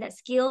understand that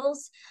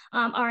skills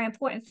are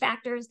important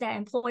factors that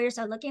employers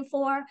are looking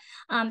for,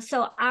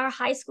 so our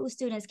high school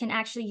students can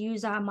actually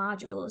use our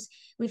modules.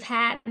 We've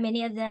had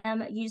many of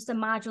them use the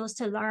modules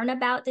to learn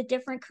about the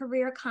different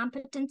career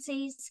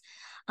competencies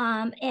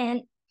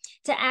and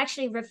to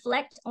actually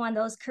reflect on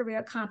those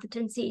career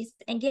competencies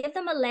and give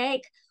them a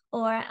leg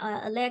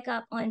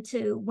up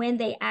onto when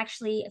they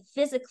actually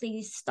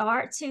physically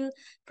start to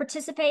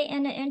participate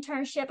in an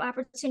internship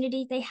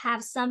opportunity. They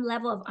have some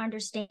level of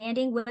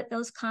understanding what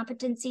those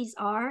competencies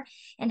are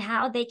and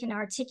how they can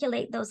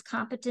articulate those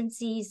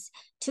competencies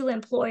to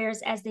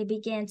employers as they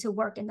begin to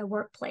work in the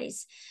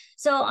workplace.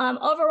 So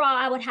overall,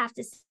 I would have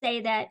to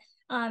say that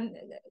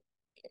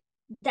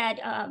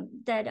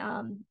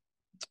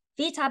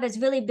VTOP has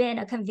really been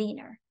a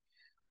convener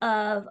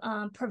of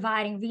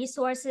providing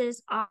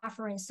resources,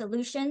 offering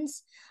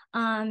solutions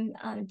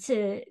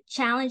to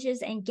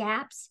challenges and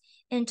gaps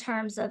in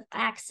terms of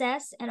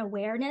access and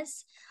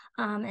awareness.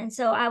 And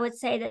so I would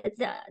say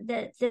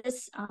that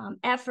this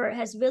effort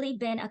has really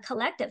been a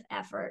collective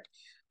effort,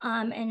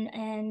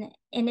 and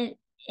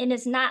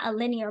it's not a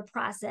linear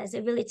process.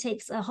 It really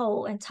takes a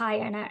whole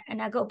entire,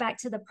 and I go back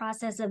to the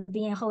process of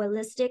being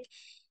holistic.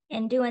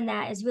 And doing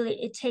that is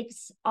really, it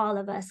takes all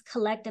of us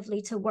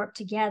collectively to work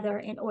together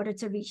in order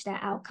to reach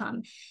that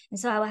outcome. And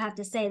so I would have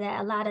to say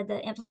that a lot of the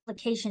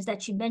implications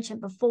that you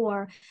mentioned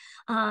before,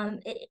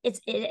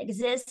 it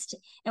exists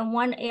in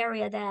one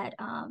area that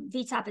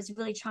VTOP is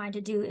really trying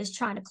to do is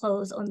trying to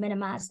close or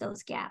minimize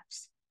those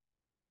gaps.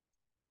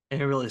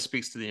 And it really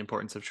speaks to the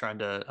importance of trying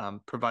to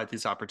provide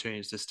these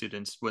opportunities to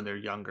students when they're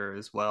younger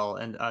as well.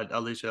 And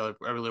Alicia,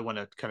 I really want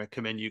to kind of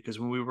commend you, because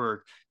when we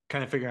were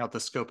kind of figuring out the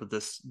scope of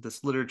this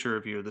literature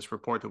review, this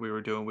report that we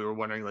were doing, we were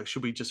wondering, like,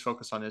 should we just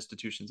focus on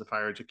institutions of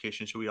higher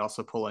education? Should we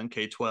also pull in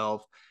K-12?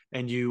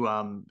 And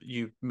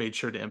you made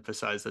sure to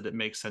emphasize that it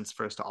makes sense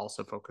for us to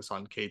also focus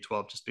on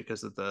K-12, just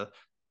because of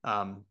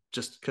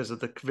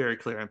the very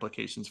clear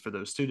implications for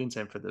those students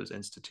and for those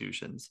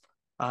institutions.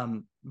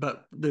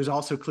 But there's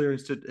also clear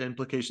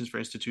implications for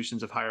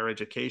institutions of higher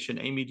education.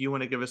 Amy, do you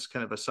want to give us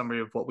kind of a summary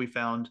of what we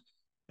found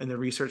in the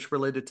research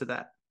related to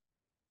that?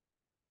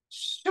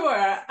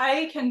 Sure.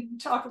 I can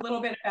talk a little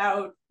bit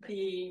about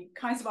the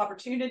kinds of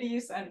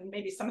opportunities and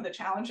maybe some of the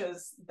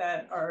challenges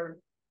that are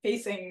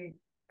facing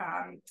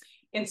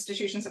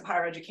institutions of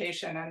higher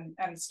education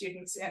and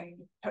students in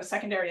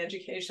post-secondary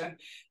education.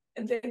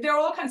 There are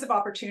all kinds of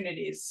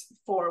opportunities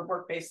for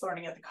work-based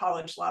learning at the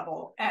college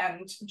level.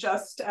 And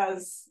just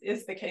as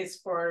is the case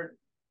for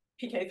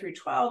PK through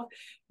 12,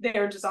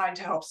 they're designed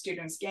to help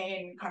students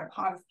gain kind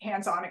of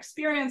hands-on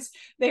experience.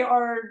 They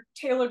are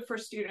tailored for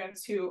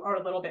students who are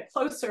a little bit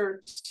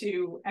closer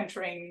to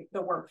entering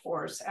the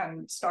workforce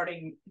and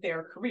starting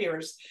their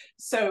careers.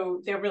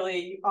 So they're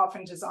really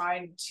often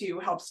designed to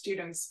help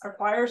students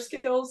acquire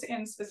skills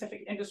in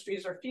specific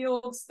industries or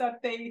fields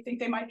that they think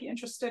they might be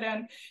interested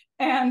in,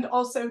 and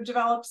also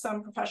develop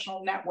some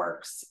professional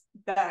networks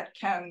that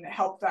can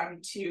help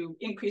them to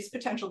increase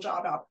potential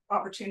job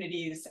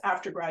opportunities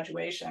after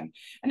graduation.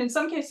 And in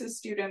some cases,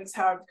 students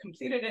have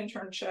completed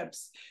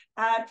internships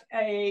at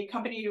a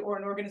company or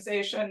an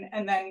organization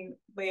and then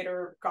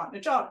later gotten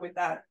a job with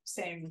that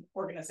same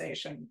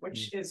organization,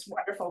 which is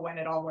wonderful when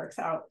it all works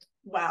out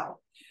well.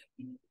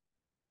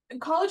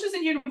 Colleges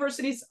and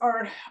universities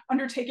are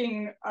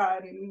undertaking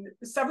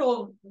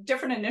several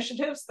different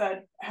initiatives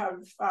that have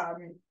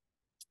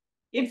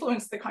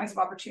influence the kinds of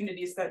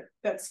opportunities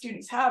that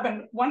students have.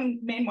 And one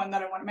main one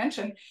that I want to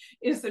mention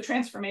is the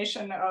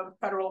transformation of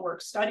federal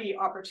work study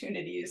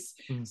opportunities,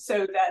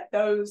 so that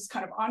those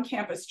kind of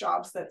on-campus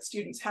jobs that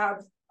students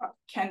have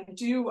can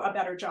do a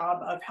better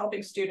job of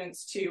helping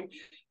students to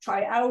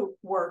try out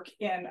work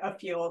in a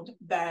field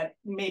that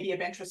may be of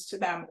interest to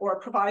them, or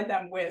provide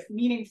them with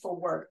meaningful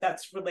work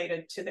that's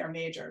related to their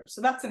major. So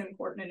that's an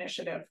important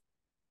initiative.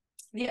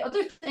 The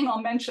other thing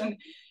I'll mention,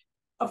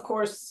 of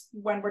course,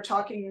 when we're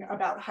talking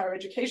about higher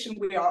education,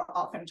 we are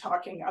often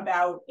talking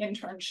about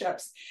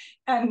internships.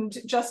 And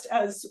just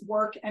as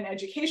work and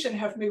education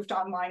have moved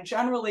online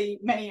generally,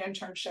 many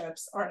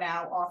internships are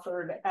now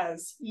offered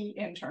as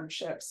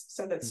e-internships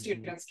so that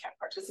students can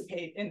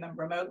participate in them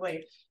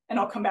remotely. And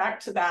I'll come back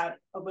to that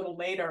a little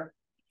later.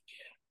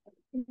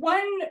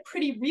 One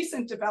pretty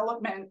recent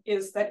development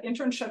is that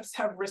internships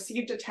have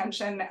received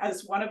attention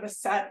as one of a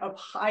set of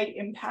high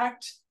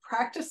impact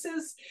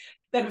practices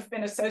that have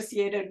been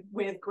associated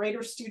with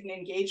greater student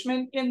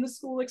engagement in the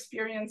school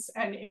experience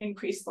and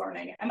increased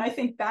learning. And I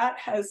think that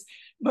has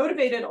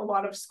motivated a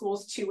lot of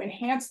schools to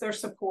enhance their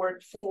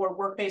support for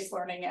work-based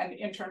learning and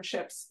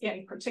internships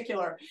in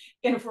particular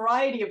in a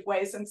variety of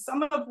ways. And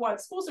some of what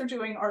schools are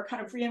doing are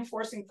kind of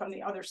reinforcing from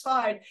the other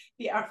side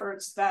the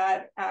efforts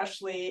that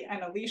Ashley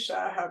and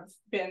Alicia have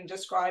been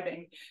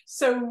describing.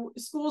 So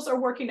schools are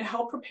working to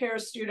help prepare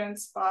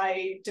students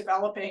by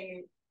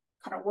developing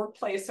kind of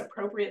workplace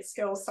appropriate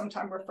skills,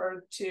 sometimes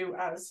referred to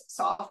as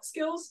soft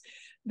skills,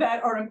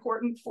 that are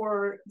important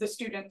for the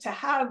student to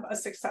have a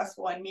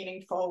successful and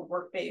meaningful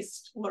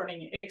work-based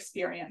learning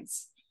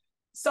experience.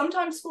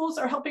 Sometimes schools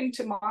are helping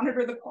to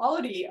monitor the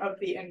quality of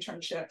the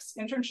internships.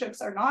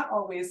 Internships are not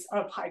always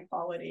of high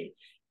quality,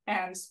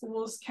 and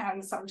schools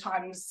can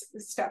sometimes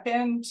step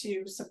in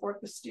to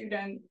support the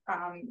student,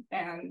 and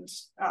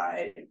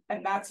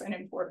that's an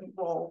important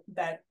role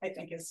that I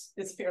think is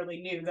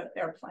fairly new that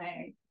they're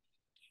playing.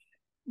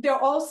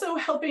 They're also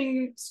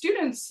helping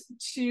students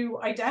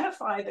to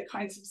identify the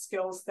kinds of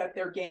skills that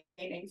they're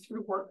gaining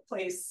through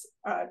workplace,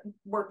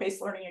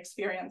 work-based learning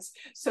experience,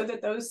 so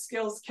that those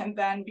skills can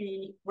then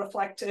be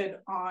reflected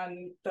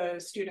on the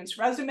student's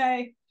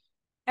resume.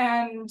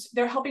 And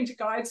they're helping to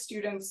guide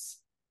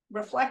students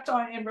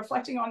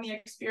reflecting on the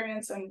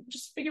experience and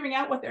just figuring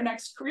out what their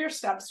next career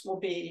steps will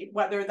be,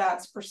 whether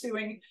that's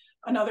pursuing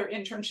another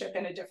internship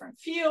in a different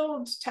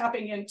field,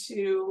 tapping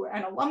into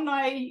an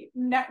alumni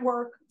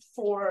network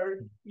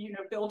for,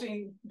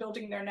 building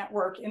their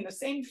network in the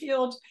same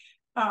field,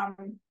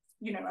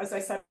 as I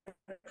said,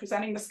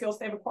 presenting the skills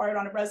they've acquired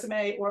on a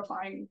resume or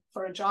applying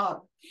for a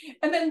job.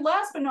 And then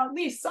last but not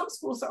least, some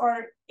schools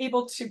are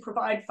able to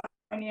provide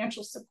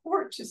financial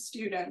support to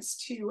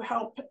students to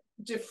help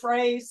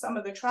defray some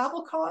of the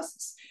travel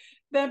costs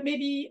that may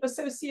be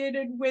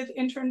associated with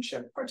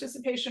internship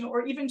participation,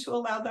 or even to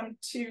allow them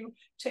to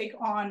take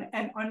on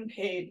an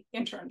unpaid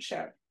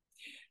internship.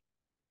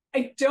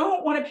 I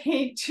don't want to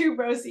paint too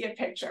rosy a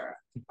picture.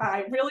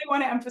 I really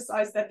want to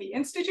emphasize that the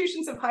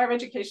institutions of higher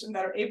education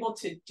that are able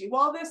to do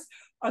all this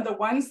are the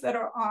ones that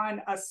are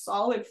on a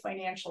solid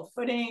financial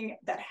footing,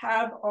 that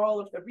have all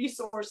of the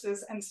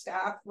resources and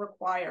staff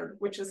required,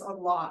 which is a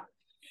lot.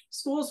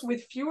 Schools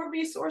with fewer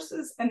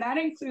resources, and that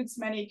includes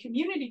many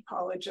community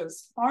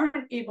colleges,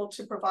 aren't able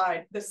to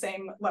provide the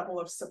same level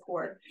of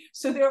support.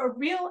 So there are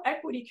real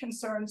equity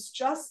concerns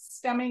just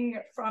stemming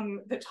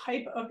from the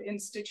type of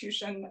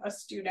institution a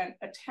student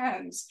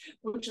attends,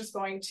 which is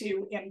going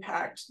to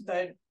impact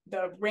the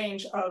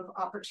range of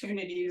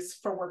opportunities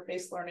for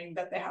work-based learning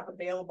that they have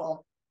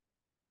available.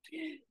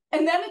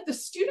 And then at the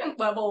student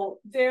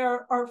level,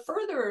 there are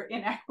further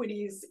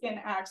inequities in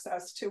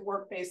access to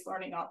work-based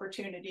learning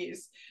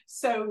opportunities.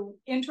 So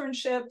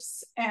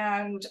internships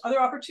and other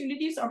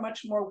opportunities are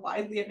much more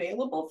widely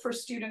available for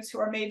students who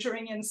are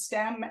majoring in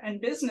STEM and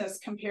business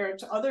compared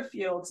to other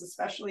fields,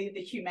 especially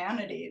the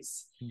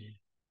humanities. Mm-hmm.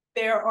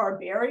 There are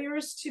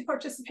barriers to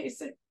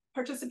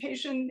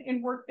participation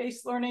in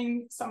work-based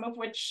learning, some of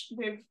which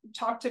we've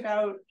talked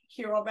about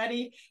here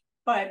already.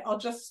 But I'll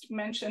just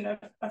mention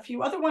a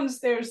few other ones.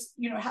 There's,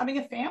 having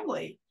a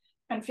family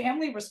and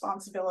family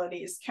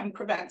responsibilities can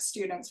prevent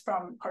students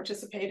from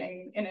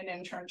participating in an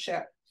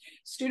internship.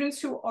 Students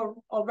who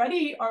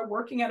already are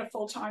working at a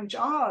full-time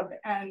job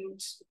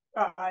and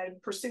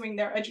pursuing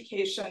their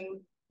education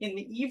in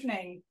the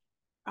evening,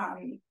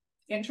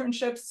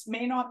 internships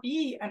may not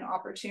be an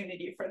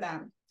opportunity for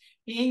them.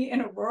 Being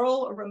in a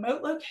rural or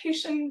remote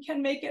location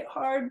can make it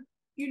hard,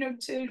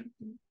 to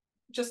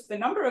just the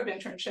number of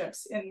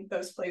internships in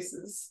those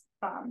places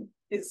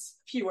is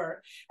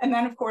fewer. And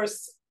then, of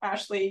course,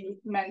 Ashley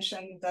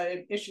mentioned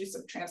the issues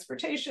of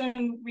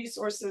transportation,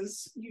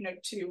 resources,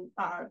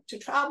 to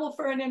travel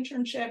for an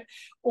internship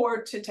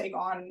or to take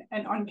on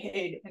an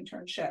unpaid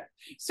internship.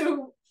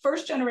 So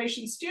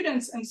first-generation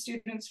students and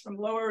students from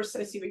lower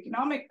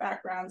socioeconomic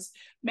backgrounds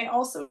may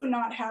also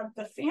not have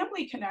the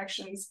family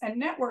connections and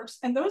networks,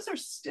 and those are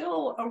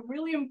still a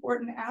really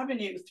important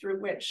avenue through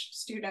which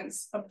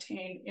students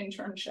obtain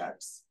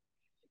internships.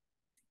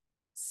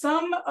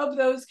 Some of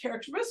those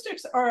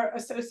characteristics are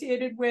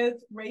associated with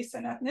race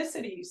and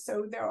ethnicity.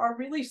 So there are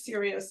really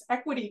serious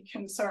equity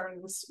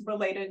concerns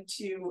related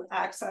to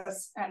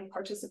access and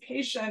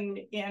participation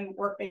in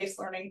work-based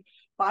learning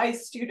by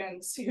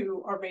students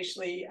who are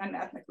racially and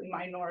ethnically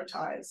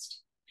minoritized.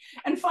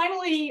 And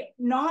finally,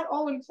 not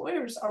all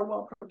employers are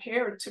well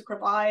prepared to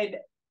provide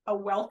a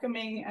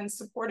welcoming and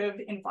supportive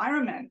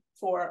environment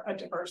for a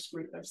diverse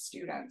group of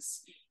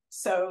students.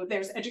 So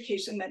there's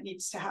education that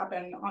needs to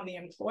happen on the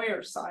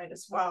employer side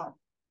as well.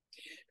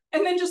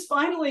 And then just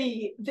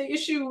finally, the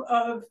issue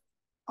of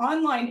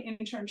online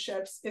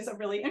internships is a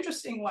really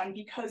interesting one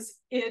because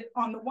it,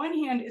 on the one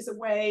hand, is a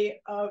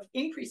way of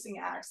increasing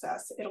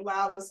access. It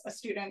allows a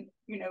student,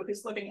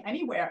 who's living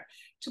anywhere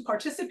to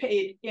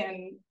participate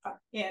in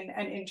an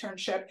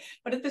internship.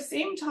 But at the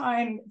same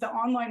time, the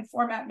online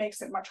format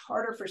makes it much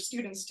harder for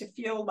students to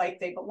feel like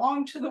they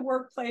belong to the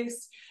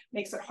workplace,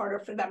 makes it harder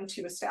for them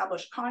to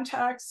establish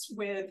contacts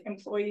with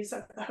employees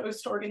of the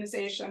host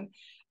organization.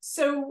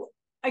 So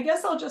I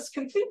guess I'll just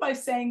conclude by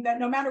saying that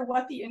no matter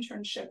what the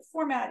internship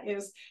format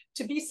is,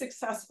 to be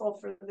successful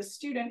for the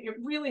student, it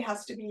really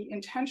has to be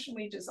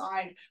intentionally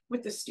designed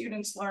with the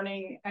student's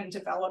learning and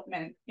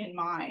development in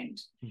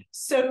mind.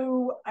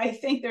 So I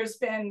think there's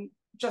been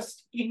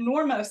just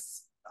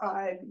enormous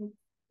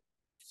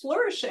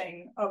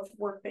flourishing of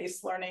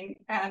work-based learning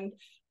and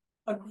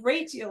a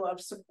great deal of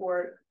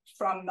support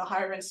from the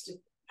higher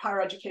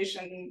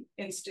education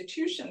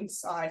institution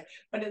side,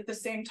 but at the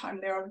same time,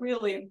 there are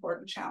really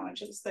important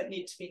challenges that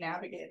need to be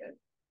navigated.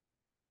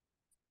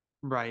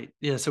 Right.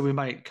 Yeah. So we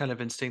might kind of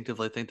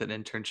instinctively think that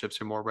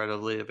internships are more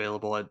readily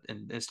available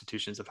in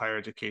institutions of higher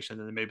education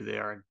than maybe they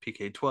are in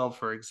PK-12,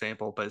 for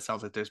example, but it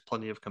sounds like there's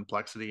plenty of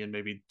complexity and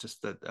maybe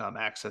just that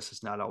access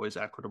is not always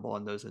equitable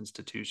in those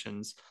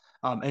institutions.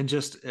 And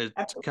just to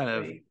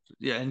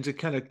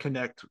kind of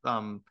connect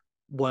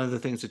one of the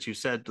things that you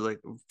said, like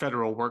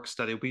federal work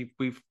study,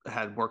 we've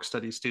had work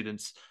study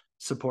students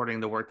supporting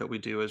the work that we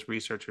do as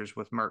researchers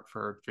with Merck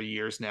for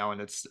years now,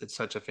 and it's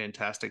such a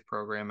fantastic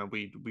program, and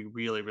we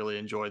really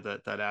enjoy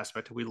that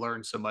aspect. We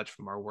learn so much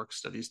from our work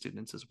study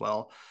students as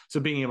well. So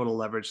being able to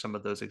leverage some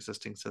of those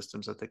existing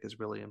systems, I think, is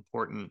really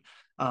important.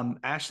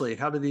 Ashley,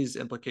 how do these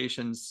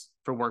implications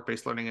for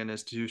work-based learning in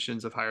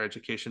institutions of higher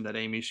education that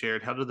Amy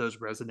shared, how do those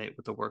resonate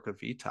with the work of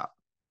VTOP?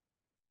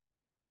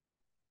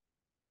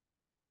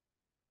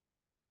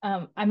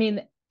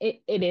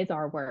 It is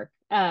our work.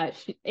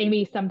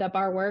 Amy summed up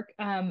our work.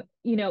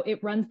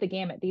 It runs the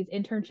gamut. These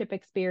internship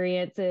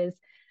experiences,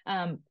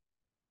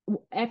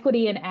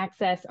 equity and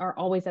access are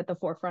always at the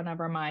forefront of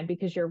our mind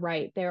because you're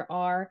right. There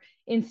are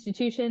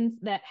institutions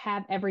that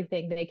have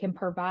everything. They can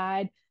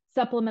provide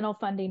supplemental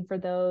funding for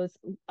those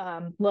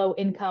low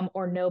income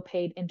or no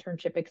paid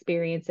internship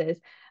experiences.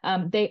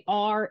 They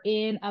are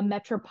in a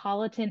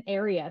metropolitan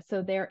area,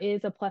 so there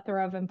is a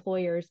plethora of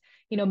employers.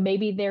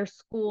 Maybe their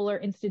school or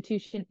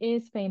institution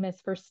is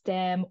famous for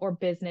STEM or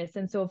business,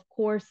 and so of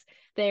course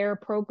their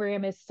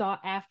program is sought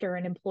after,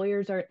 and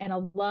employers and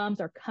alums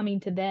are coming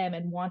to them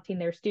and wanting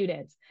their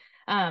students.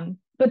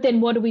 But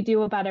then what do we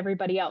do about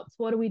everybody else?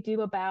 What do we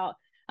do about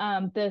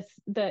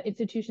the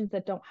institutions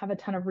that don't have a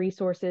ton of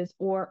resources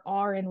or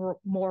are in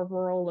more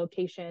rural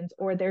locations,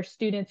 or their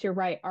students, you're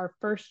right, are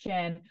first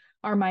gen,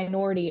 are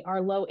minority,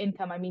 are low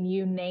income. I mean,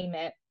 you name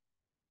it.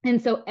 And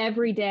so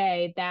every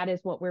day, that is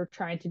what we're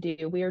trying to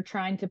do. We are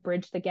trying to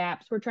bridge the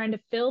gaps. We're trying to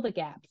fill the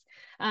gaps.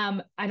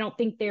 I don't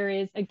think there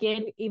is,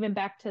 again, even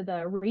back to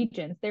the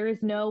regions, there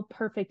is no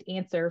perfect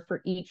answer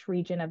for each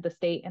region of the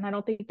state. And I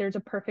don't think there's a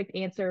perfect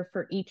answer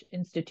for each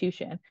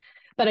institution.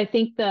 But I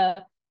think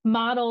the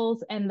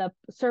models and the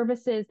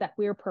services that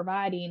we're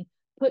providing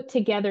put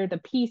together the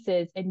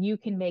pieces, and you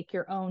can make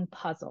your own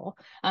puzzle.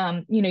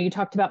 You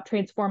talked about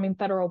transforming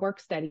federal work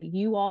study.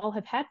 You all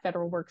have had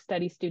federal work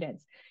study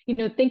students.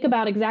 Think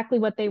about exactly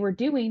what they were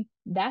doing.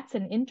 That's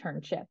an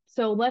internship.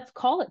 So let's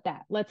call it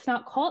that. Let's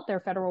not call it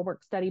their federal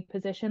work study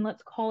position.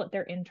 Let's call it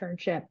their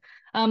internship.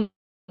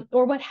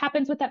 Or what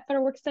happens with that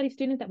federal work study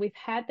student that we've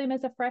had them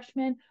as a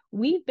freshman,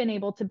 we've been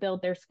able to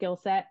build their skill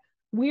set.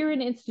 We're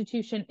an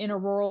institution in a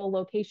rural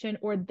location,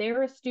 or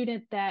they're a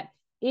student that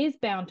is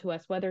bound to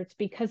us, whether it's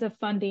because of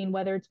funding,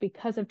 whether it's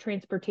because of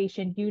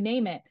transportation, you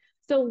name it.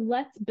 So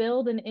let's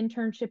build an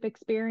internship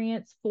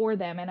experience for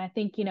them. And I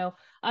think,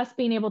 us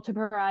being able to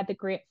provide the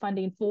grant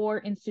funding for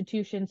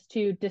institutions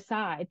to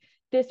decide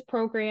this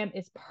program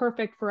is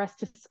perfect for us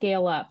to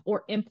scale up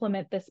or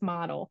implement this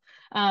model.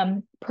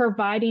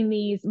 Providing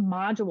these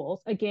modules,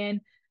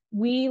 again,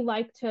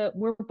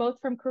 we're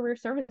both from career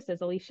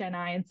services, Alicia and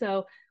I. And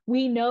so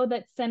we know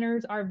that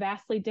centers are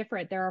vastly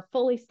different. There are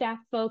fully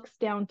staffed folks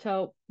down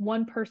to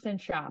one-person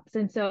shops.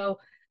 And so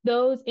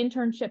those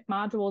internship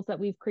modules that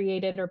we've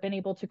created or been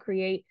able to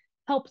create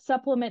help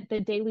supplement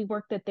the daily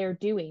work that they're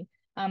doing.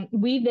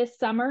 We this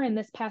summer and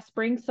this past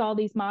spring saw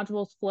these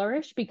modules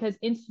flourish because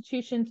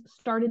institutions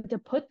started to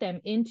put them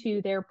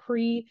into their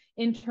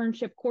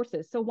pre-internship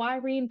courses. So why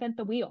reinvent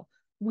the wheel?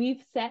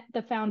 We've set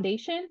the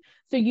foundation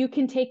so you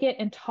can take it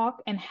and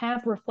talk and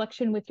have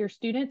reflection with your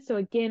students. So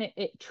again,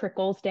 it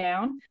trickles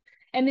down.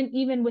 And then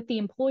even with the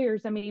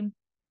employers, I mean,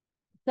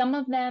 some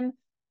of them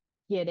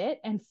get it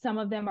and some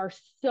of them are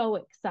so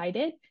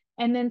excited.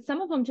 And then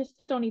some of them just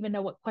don't even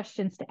know what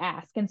questions to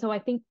ask. And so I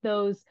think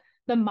the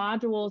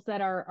modules that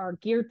are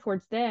geared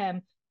towards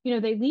them,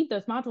 they leave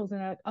those modules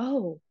and they're like,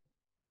 oh,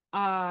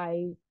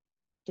 I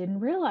didn't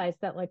realize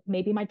that, like,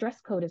 maybe my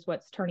dress code is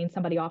what's turning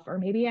somebody off, or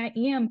maybe I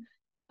am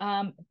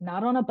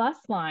not on a bus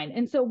line.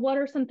 And so what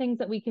are some things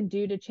that we can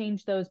do to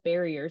change those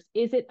barriers?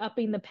 Is it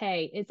upping the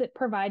pay? Is it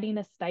providing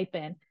a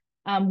stipend?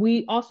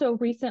 We also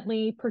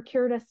recently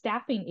procured a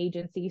staffing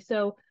agency.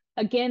 So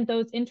again,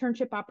 those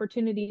internship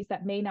opportunities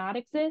that may not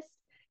exist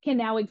can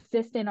now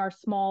exist in our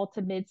small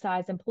to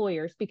mid-size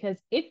employers, because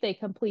if they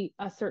complete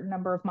a certain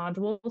number of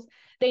modules,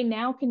 they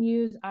now can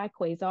use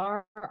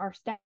iQuasar, our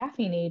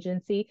staffing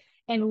agency,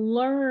 and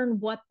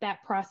learn what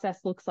that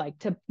process looks like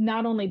to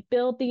not only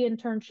build the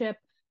internship,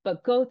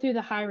 but go through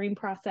the hiring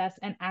process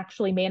and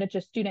actually manage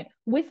a student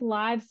with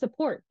live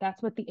support.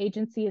 That's what the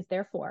agency is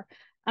there for.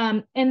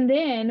 And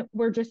then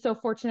we're just so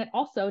fortunate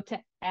also to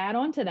add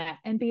on to that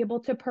and be able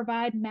to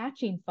provide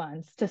matching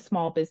funds to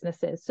small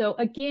businesses. So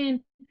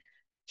again,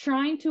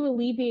 trying to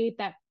alleviate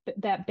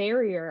that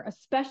barrier,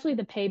 especially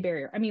the pay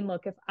barrier. I mean,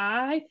 look, if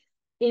I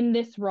in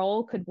this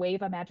role could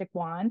wave a magic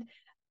wand,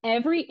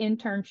 every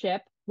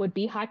internship would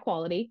be high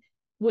quality,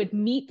 would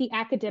meet the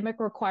academic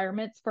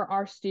requirements for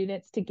our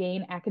students to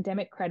gain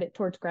academic credit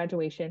towards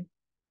graduation,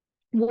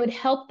 would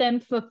help them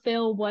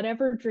fulfill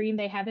whatever dream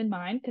they have in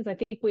mind. Because I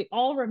think we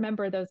all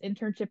remember those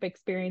internship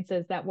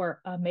experiences that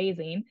were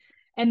amazing,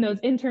 and those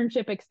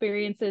internship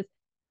experiences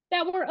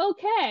that were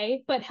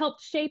okay, but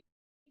helped shape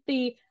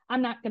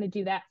I'm not going to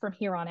do that from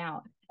here on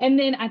out. And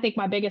then I think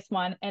my biggest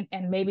one,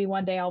 and maybe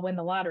one day I'll win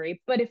the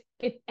lottery, but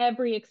if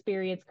every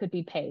experience could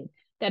be paid,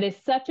 that is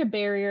such a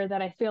barrier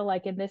that I feel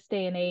like in this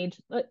day and age,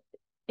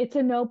 it's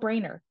a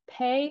no-brainer.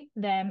 Pay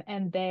them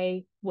and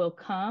they will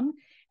come,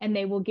 and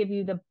they will give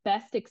you the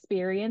best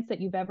experience that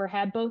you've ever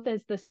had, both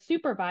as the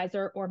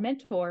supervisor or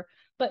mentor,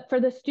 but for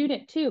the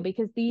student too,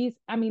 because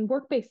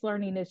work-based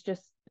learning is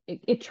just,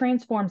 it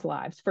transforms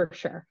lives for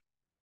sure.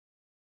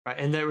 Right.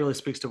 And that really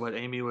speaks to what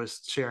Amy was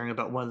sharing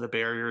about one of the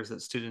barriers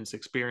that students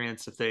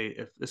experience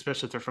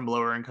especially if they're from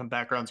lower income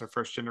backgrounds or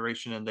first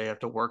generation and they have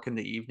to work in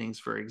the evenings,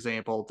 for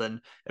example. Then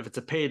if it's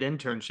a paid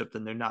internship,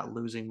 then they're not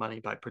losing money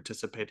by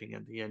participating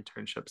in the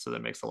internship. So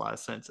that makes a lot of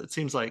sense. It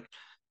seems like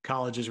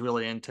college is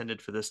really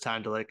intended for this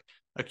time to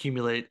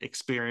accumulate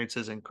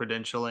experiences and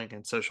credentialing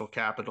and social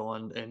capital,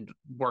 and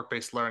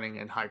work-based learning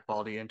and high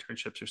quality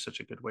internships are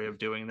such a good way of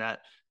doing that.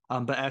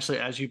 But Ashley,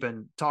 as you've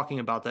been talking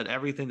about that,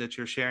 everything that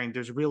you're sharing,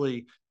 there's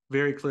really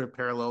very clear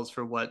parallels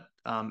for what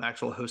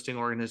actual hosting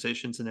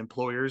organizations and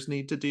employers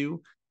need to do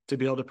to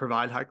be able to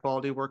provide high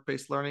quality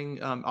work-based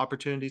learning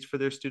opportunities for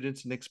their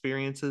students and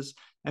experiences.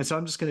 And so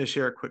I'm just going to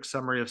share a quick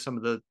summary of some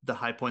of the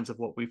high points of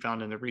what we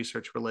found in the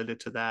research related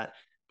to that,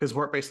 because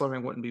work-based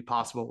learning wouldn't be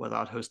possible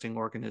without hosting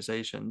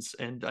organizations.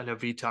 And I know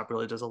VTOP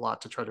really does a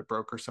lot to try to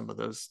broker some of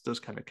those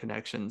kind of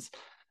connections.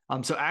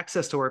 So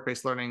access to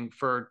work-based learning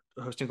for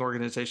hosting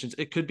organizations,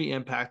 it could be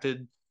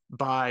impacted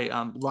by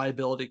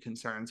liability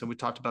concerns. And we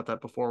talked about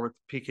that before with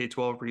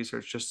PK-12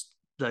 research, just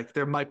like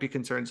there might be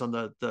concerns on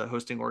the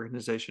hosting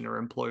organization or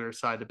employer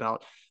side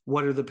about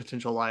what are the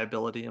potential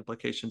liability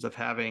implications of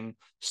having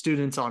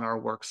students on our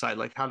work site.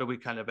 Like, how do we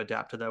kind of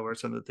adapt to that? What are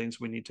some of the things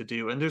we need to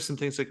do? And there's some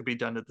things that could be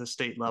done at the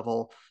state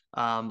level,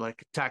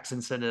 like tax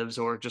incentives,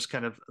 or just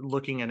kind of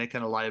looking at any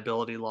kind of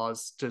liability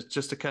laws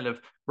just to kind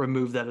of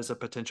remove that as a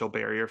potential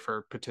barrier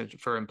for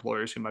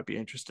employers who might be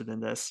interested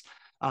in this.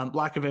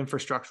 Lack of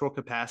infrastructural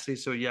capacity.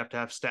 So you have to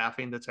have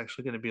staffing that's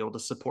actually going to be able to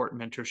support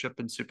mentorship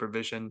and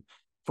supervision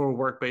for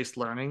work-based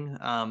learning.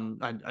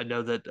 I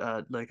know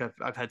that like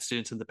I've had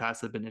students in the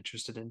past that have been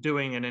interested in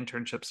doing an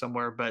internship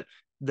somewhere, but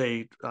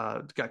they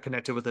got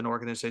connected with an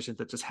organization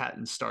that just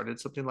hadn't started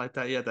something like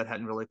that yet, that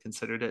hadn't really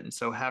considered it. And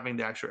so having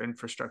the actual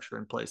infrastructure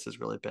in place is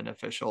really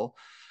beneficial.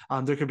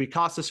 There could be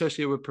costs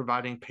associated with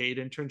providing paid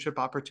internship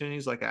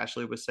opportunities, like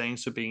Ashley was saying.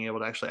 So being able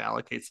to actually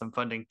allocate some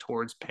funding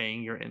towards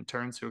paying your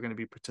interns who are going to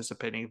be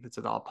participating, if it's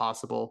at all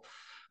possible.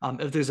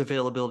 If there's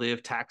availability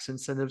of tax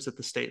incentives at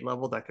the state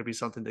level, that could be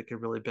something that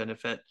could really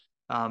benefit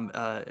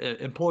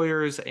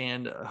employers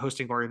and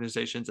hosting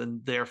organizations, and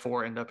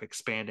therefore end up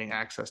expanding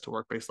access to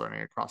work-based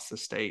learning across the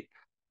state.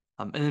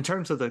 And in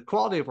terms of the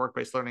quality of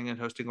work-based learning and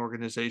hosting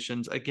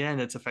organizations,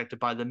 again, it's affected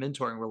by the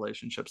mentoring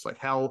relationships. Like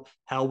how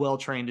well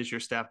trained is your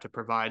staff to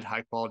provide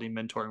high-quality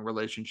mentoring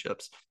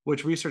relationships,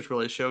 which research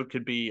really showed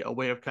could be a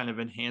way of kind of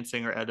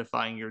enhancing or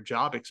edifying your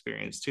job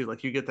experience too.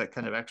 Like you get that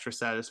kind of extra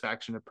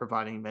satisfaction of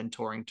providing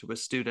mentoring to a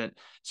student,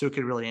 so it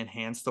could really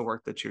enhance the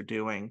work that you're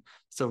doing.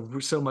 So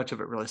much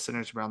of it really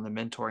centers around the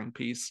mentoring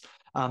piece.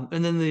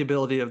 And then the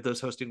ability of those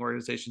hosting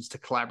organizations to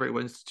collaborate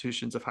with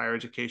institutions of higher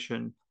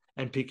education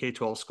and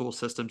PK-12 school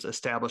systems,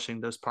 establishing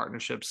those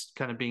partnerships,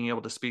 kind of being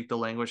able to speak the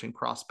language and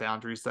cross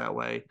boundaries that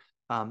way,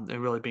 and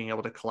really being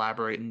able to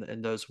collaborate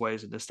in those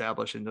ways and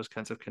establishing those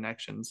kinds of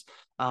connections.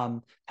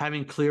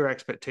 Having clear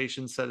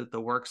expectations set at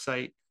the work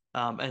site,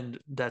 and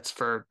that's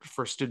for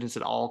students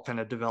at all kind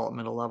of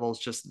developmental levels,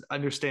 just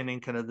understanding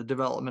kind of the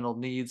developmental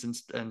needs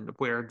and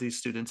where these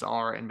students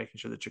are, and making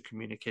sure that you're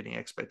communicating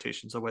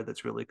expectations in a way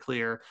that's really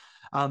clear.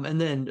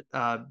 And then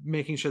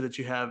making sure that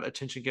you have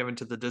attention given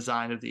to the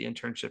design of the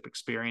internship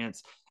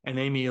experience. And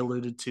Amy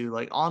alluded to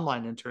like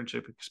online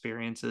internship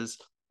experiences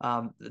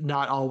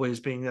not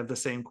always being of the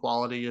same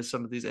quality as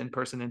some of these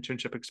in-person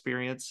internship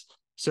experience.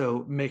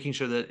 So making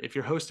sure that if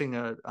you're hosting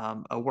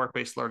a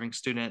work-based learning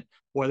student,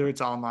 whether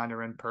it's online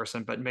or in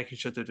person, but making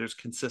sure that there's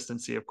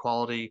consistency of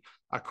quality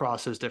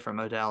across those different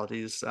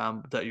modalities,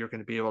 that you're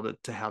going to be able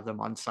to have them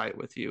on site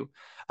with you.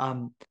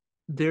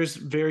 There's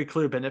very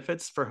clear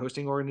benefits for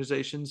hosting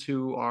organizations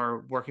who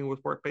are working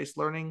with work-based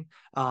learning.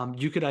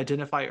 You could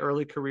identify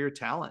early career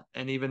talent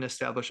and even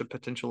establish a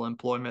potential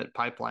employment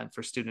pipeline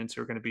for students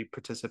who are going to be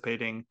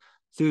participating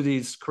through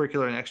these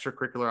curricular and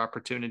extracurricular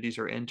opportunities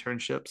or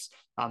internships.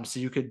 So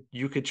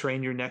you could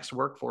train your next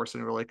workforce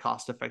in a really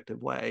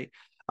cost-effective way,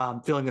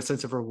 feeling a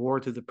sense of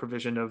reward through the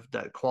provision of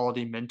that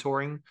quality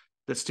mentoring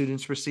that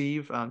students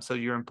receive. So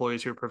your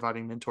employees who are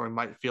providing mentoring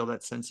might feel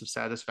that sense of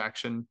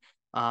satisfaction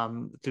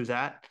through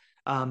that.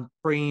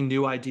 Bringing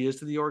new ideas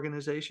to the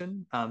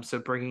organization. So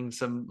bringing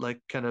some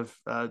like kind of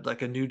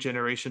like a new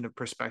generation of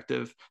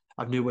perspective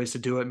of new ways to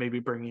do it, maybe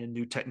bringing in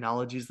new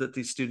technologies that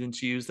these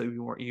students use that we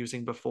weren't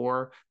using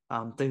before,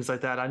 things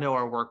like that. I know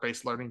our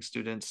work-based learning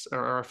students or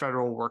our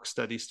federal work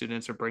study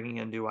students are bringing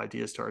in new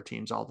ideas to our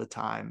teams all the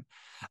time.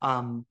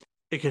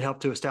 It could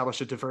help to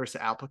establish a diverse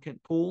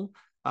applicant pool.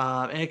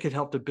 And it could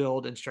help to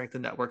build and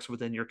strengthen networks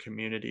within your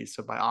community.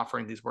 So by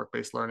offering these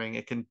work-based learning,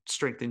 it can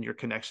strengthen your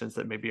connections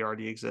that maybe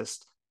already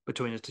exist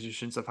between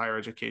institutions of higher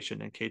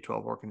education and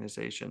K-12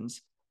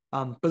 organizations.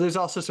 But there's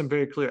also some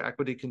very clear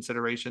equity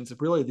considerations.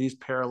 Really, these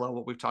parallel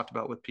what we've talked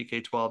about with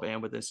PK-12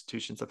 and with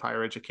institutions of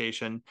higher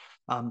education.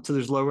 So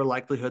there's lower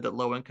likelihood that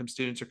low-income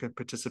students are going to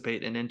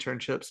participate in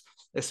internships,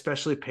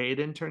 especially paid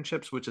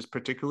internships, which is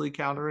particularly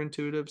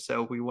counterintuitive.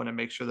 So we want to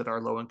make sure that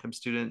our low-income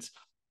students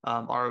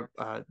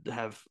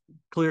have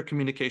clear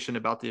communication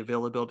about the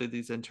availability of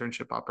these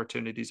internship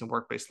opportunities and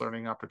work-based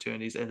learning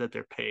opportunities, and that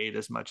they're paid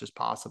as much as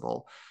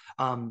possible.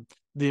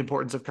 The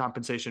importance of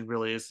compensation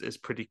really is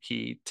pretty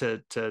key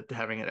to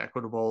having an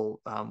equitable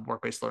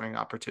work-based learning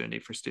opportunity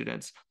for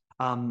students.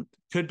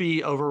 Could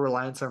be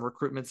over-reliance on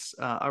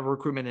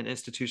recruitment in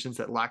institutions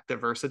that lack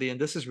diversity.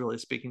 And this is really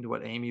speaking to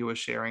what Amy was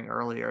sharing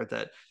earlier,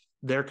 that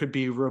there could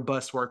be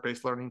robust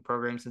work-based learning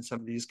programs in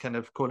some of these kind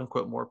of quote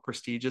unquote more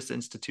prestigious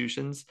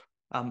institutions.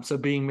 So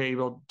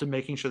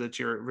making sure that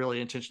you're really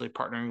intentionally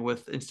partnering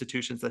with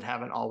institutions that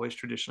haven't always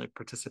traditionally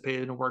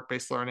participated in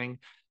work-based learning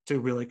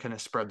to really kind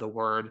of spread the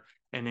word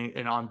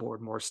and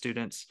onboard more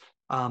students.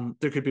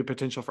 There could be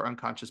potential for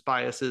unconscious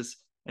biases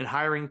in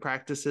hiring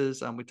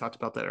practices. We talked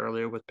about that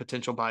earlier with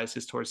potential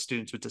biases towards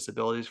students with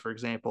disabilities, for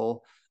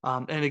example.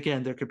 And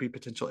again, there could be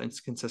potential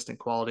inconsistent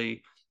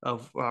quality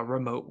of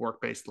remote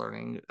work-based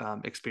learning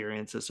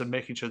experiences. So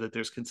making sure that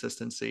there's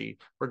consistency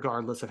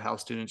regardless of how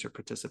students are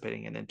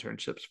participating in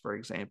internships, for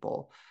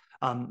example.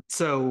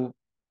 So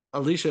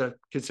Alicia,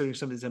 considering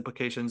some of these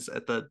implications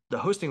at the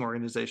hosting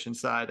organization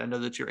side, I know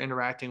that you're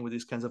interacting with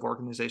these kinds of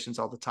organizations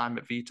all the time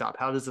at VTOP.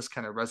 How does this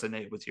kind of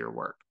resonate with your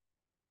work?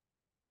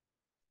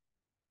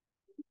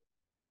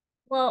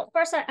 Well,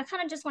 first, I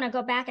kind of just want to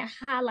go back and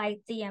highlight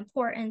the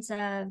importance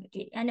of,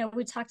 I know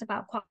we talked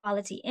about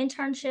quality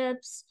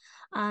internships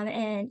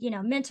and,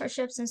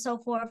 mentorships and so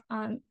forth.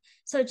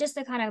 So just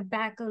to kind of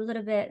back up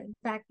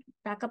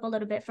a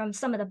little bit from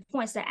some of the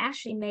points that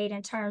Ashley made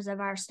in terms of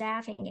our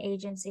staffing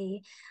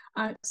agency.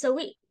 So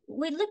we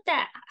looked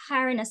at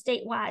hiring a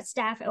statewide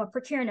staff or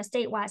procuring a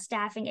statewide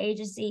staffing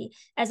agency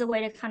as a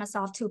way to kind of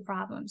solve two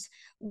problems.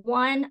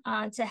 One,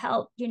 to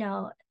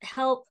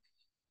help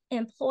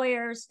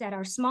employers that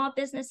are small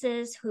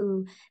businesses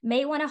who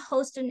may want to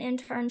host an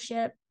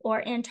internship or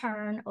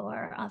intern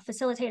or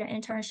facilitate an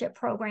internship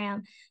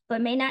program, but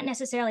may not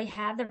necessarily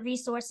have the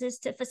resources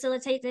to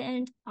facilitate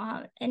an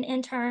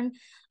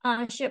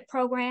internship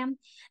program.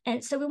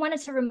 And so we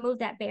wanted to remove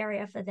that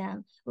barrier for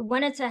them. We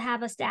wanted to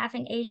have a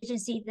staffing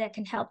agency that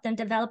can help them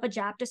develop a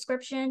job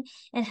description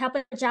and help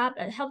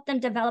them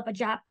develop a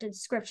job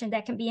description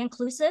that can be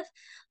inclusive,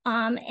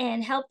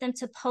 and help them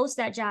to post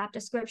that job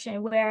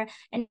description where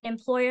an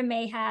employer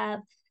may have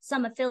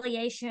some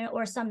affiliation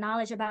or some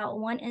knowledge about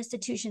one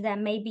institution that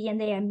may be in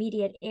their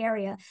immediate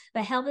area,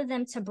 but helping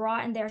them to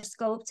broaden their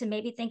scope to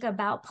maybe think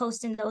about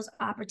posting those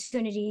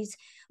opportunities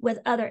with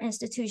other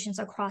institutions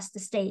across the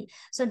state.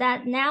 So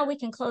that now we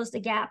can close the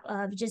gap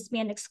of just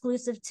being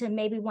exclusive to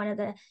maybe one of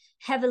the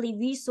heavily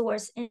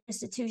resourced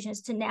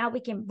institutions to now we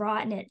can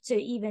broaden it to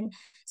even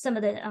some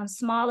of the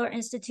smaller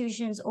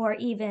institutions or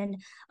even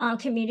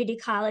community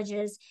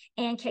colleges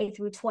and K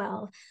through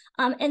 12.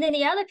 And then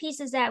the other piece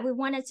is that we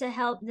wanted to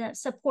help them,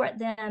 support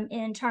them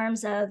in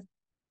terms of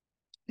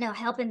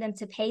helping them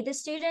to pay the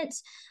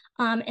students,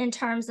 in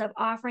terms of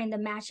offering the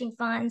matching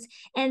funds.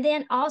 And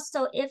then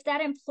also if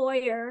that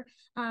employer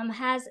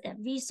has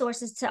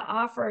resources to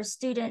offer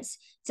students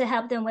to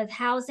help them with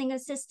housing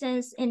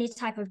assistance, any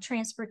type of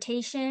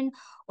transportation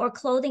or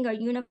clothing or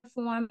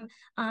uniform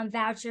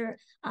voucher,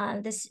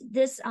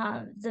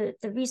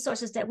 the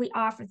resources that we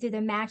offer through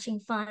the matching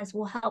funds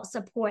will help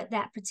support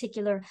that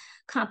particular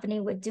company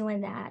with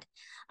doing that.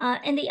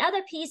 And the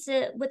other piece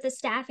with the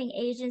staffing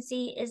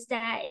agency is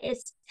that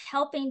it's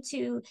helping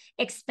to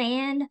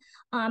expand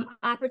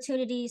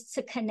opportunities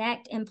to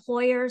connect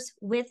employers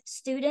with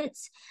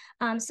students.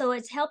 So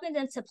it's helping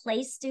them to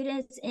place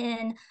students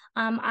in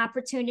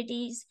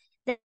opportunities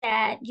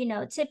that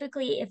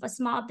typically if a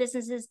small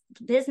business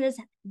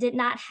did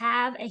not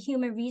have a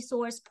human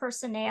resource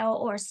personnel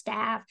or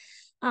staff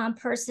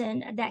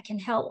person that can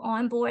help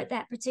onboard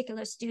that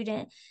particular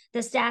student,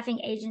 the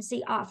staffing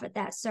agency offered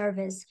that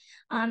service.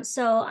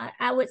 So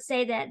I would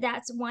say that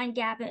that's one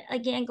gap.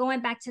 Again,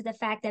 going back to the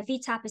fact that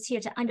VTOP is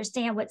here to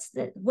understand what's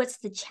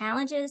the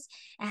challenges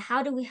and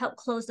how do we help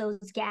close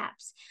those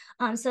gaps.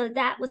 So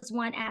that was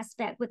one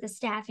aspect with the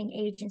staffing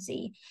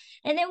agency.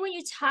 And then when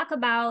you talk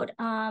about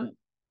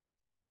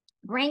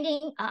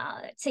bringing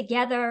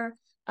together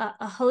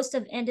a host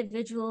of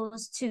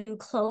individuals to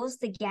close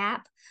the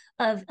gap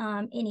of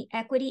any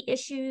equity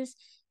issues,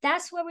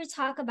 that's where we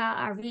talk about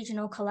our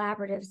regional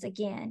collaboratives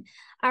again.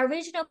 Our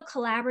regional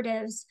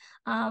collaboratives,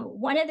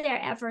 one of their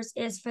efforts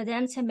is for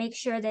them to make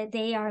sure that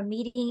they are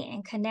meeting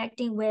and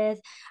connecting with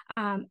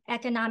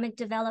economic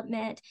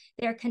development.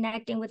 They're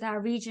connecting with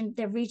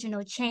the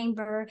regional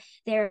chamber.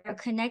 They're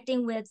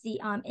connecting with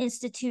the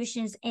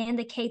institutions and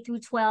the K through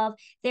 12.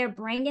 They're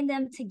bringing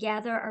them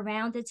together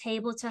around the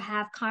table to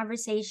have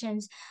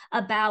conversations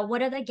about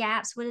what are the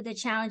gaps, what are the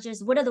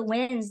challenges, what are the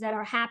wins that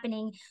are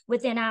happening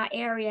within our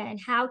area, and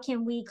how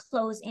can we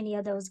close any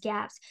of those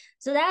gaps.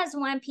 So that is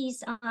one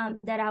piece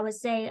that I would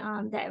say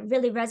that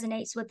really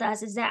resonates with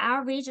us, is that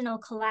our regional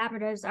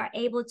collaboratives are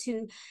able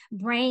to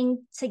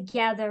bring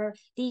together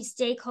these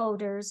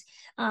stakeholders,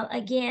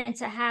 again,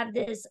 to have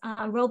this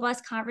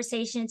robust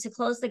conversation to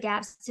close the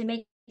gaps, to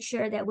make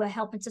sure that we're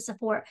helping to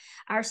support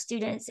our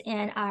students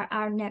and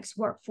our next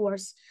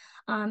workforce.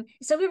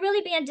 So we're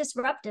really being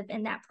disruptive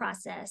in that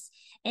process,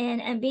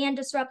 and being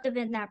disruptive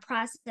in that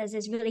process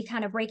is really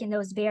kind of breaking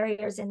those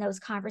barriers in those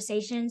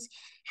conversations,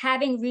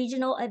 having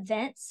regional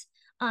events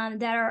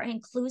that are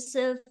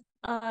inclusive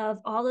of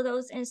all of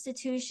those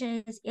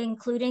institutions,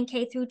 including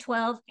K through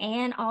 12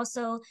 and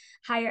also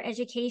higher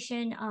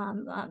education,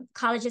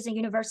 colleges and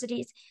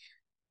universities.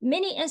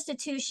 Many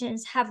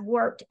institutions have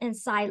worked in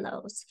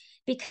silos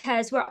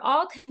because we're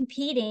all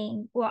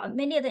competing, or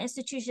many of the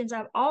institutions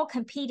are all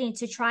competing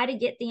to try to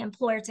get the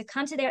employer to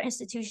come to their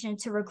institution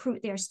to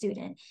recruit their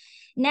student.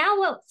 Now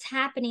what's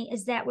happening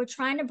is that we're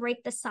trying to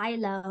break the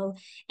silo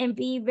and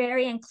be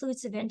very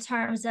inclusive in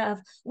terms of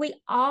we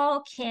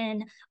all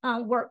can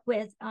work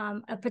with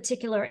a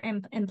particular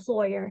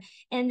employer.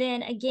 And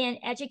then again,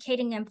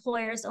 educating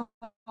employers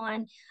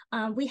on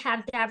we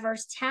have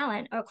diverse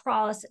talent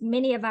across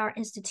many of our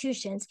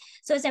institutions.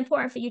 So it's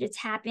important for you to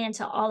tap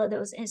into all of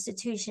those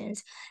institutions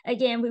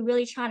students. Again, we're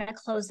really trying to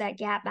close that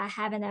gap by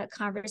having that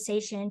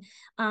conversation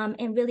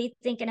and really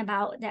thinking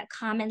about that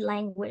common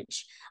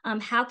language.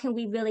 How can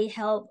we really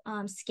help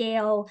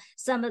scale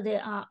some of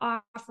the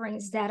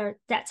offerings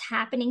that's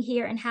happening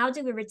here, and how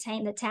do we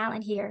retain the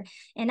talent here?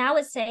 And I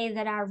would say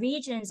that our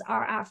regions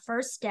are our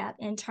first step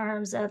in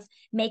terms of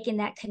making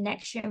that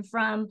connection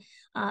from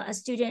a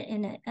student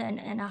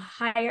in a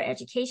higher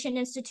education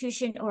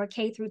institution or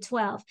K through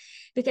 12,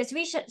 because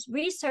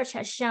research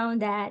has shown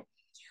that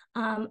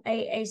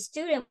a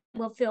student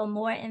will feel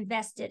more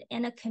invested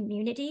in a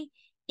community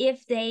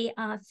if they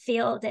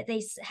feel that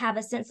they have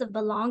a sense of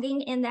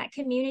belonging in that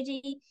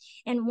community.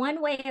 And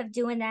one way of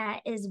doing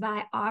that is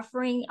by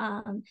offering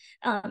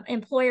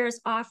employers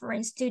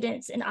offering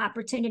students an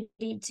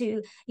opportunity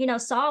to,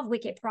 solve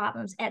wicked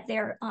problems at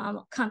their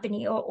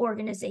company or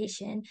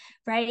organization,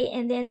 right?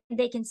 And then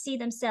they can see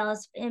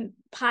themselves in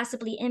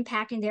possibly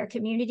impacting their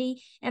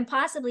community and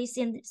possibly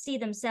see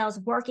themselves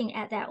working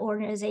at that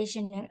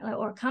organization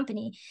or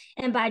company.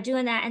 And by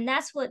doing that, and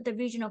that's what the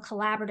regional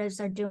collaboratives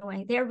are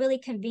doing, they're really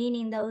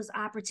convening those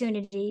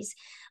opportunities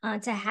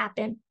to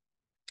happen.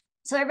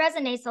 So it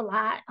resonates a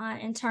lot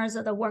in terms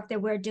of the work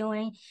that we're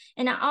doing.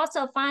 And I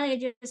also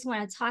finally just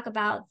want to talk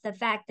about the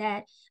fact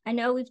that I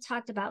know we've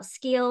talked about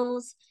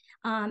skills,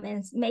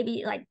 and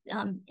maybe like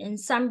in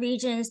some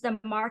regions, the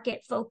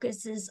market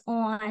focuses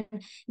on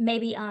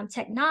maybe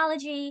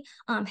technology,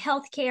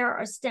 healthcare,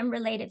 or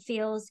STEM-related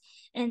fields.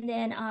 And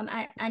then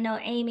I know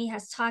Amy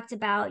has talked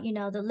about,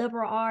 the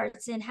liberal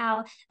arts and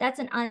how that's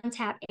an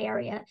untapped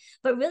area,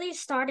 but really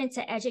starting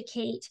to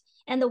educate.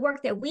 And the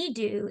work that we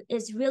do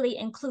is really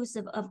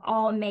inclusive of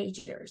all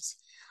majors.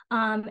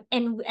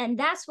 And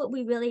that's what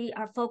we really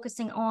are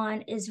focusing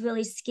on, is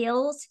really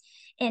skills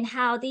and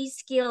how these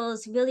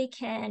skills really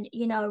can,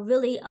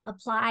 really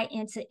apply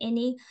into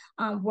any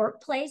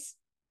workplace.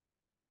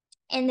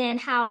 And then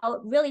how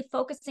really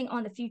focusing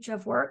on the future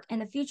of work. And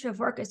the future of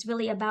work is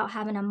really about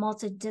having a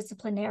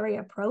multidisciplinary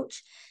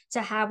approach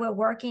to how we're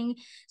working.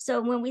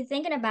 So when we're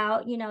thinking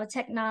about,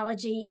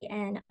 technology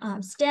and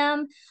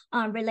STEM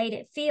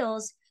related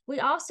fields, we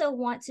also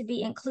want to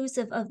be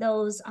inclusive of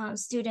those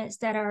students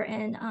that are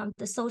in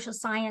the social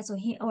science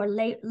or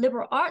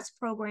liberal arts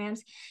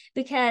programs,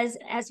 because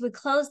as we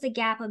close the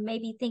gap of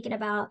maybe thinking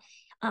about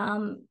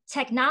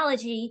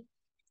technology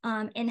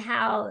and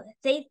how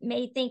they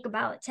may think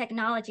about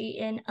technology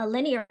in a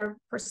linear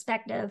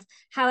perspective,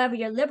 however,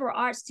 your liberal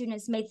arts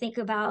students may think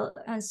about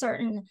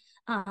certain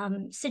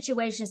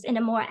situations in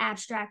a more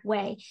abstract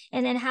way,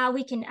 and then how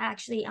we can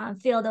actually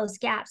fill those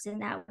gaps in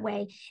that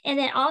way. And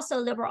then also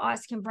liberal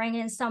arts can bring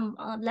in some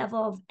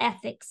level of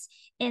ethics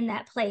in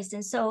that place.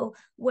 And so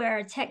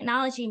where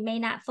technology may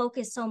not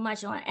focus so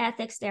much on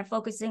ethics, they're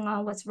focusing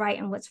on what's right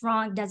and what's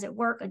wrong. Does it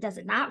work or does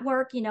it not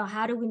work?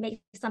 How do we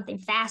make something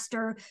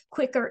faster,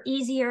 quicker,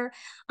 easier?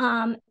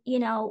 And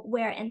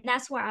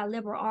that's where our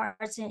liberal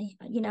arts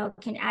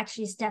can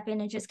actually step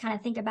in and just kind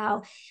of think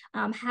about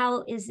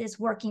how is this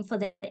working for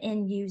the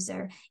end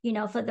user,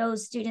 for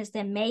those students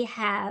that may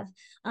have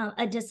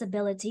a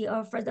disability,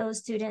 or for those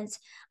students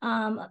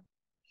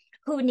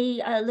who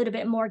need a little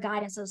bit more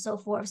guidance and so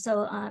forth.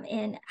 So,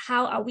 and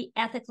how are we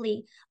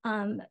ethically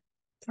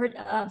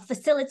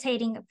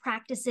facilitating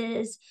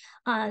practices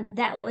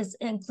that was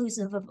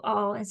inclusive of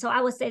all? And so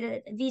I would say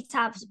that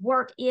VTOP's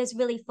work is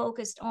really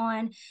focused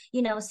on,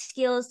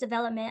 skills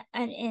development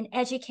and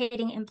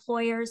educating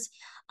employers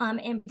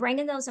and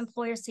bringing those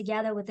employers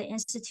together with the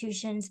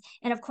institutions,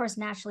 and of course,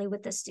 naturally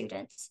with the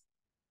students.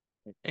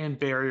 And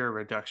barrier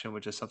reduction,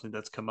 which is something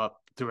that's come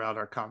up throughout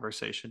our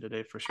conversation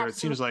today, for sure.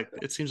 Absolutely.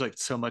 It seems like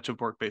so much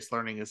of work-based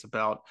learning is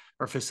about,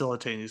 or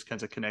facilitating these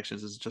kinds of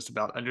connections is just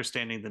about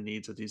understanding the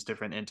needs of these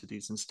different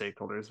entities and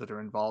stakeholders that are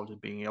involved, and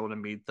being able to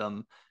meet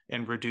them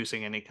and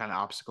reducing any kind of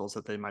obstacles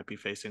that they might be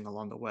facing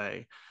along the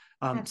way.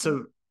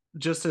 So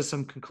just as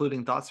some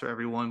concluding thoughts for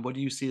everyone, what do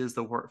you see as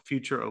the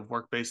future of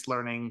work-based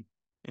learning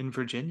in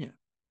Virginia?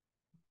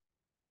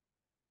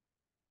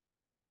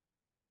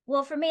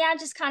 Well, for me, I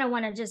just kind of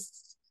want to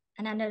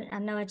and I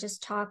know I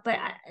just talked, but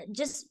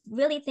just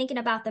really thinking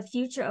about the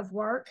future of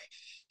work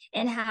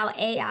and how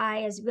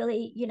AI is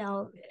really,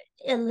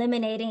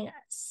 eliminating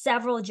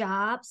several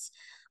jobs.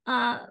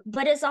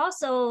 But it's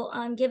also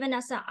given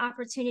us an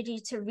opportunity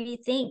to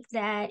rethink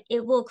that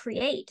it will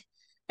create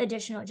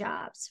additional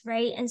jobs,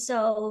 right? And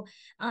so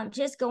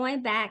just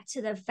going back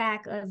to the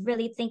fact of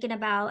really thinking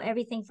about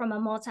everything from a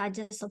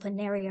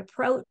multidisciplinary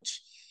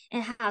approach,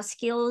 and how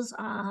skills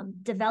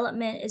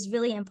development is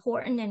really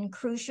important and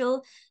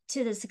crucial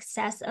to the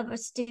success of a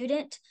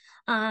student,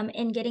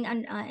 and getting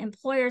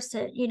employers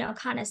to,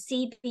 kind of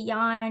see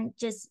beyond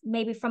just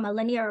maybe from a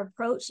linear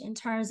approach in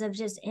terms of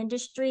just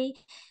industry,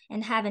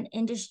 and have an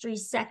industry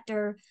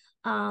sector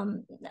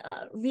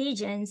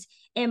regions,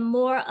 and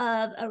more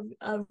of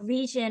a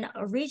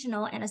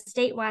regional and a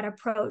statewide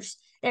approach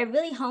that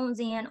really hones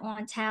in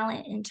on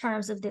talent in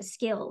terms of the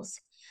skills.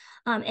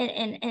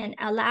 and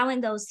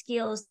allowing those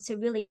skills to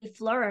really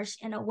flourish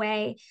in a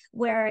way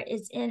where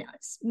it's in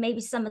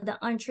maybe some of the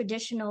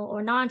untraditional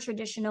or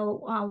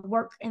non-traditional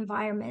work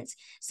environments,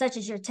 such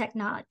as your tech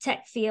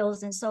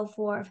fields and so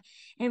forth,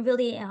 and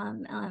really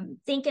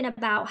thinking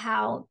about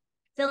how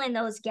filling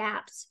those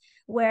gaps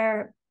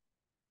where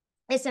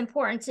it's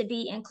important to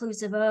be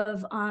inclusive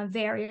of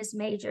various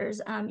majors.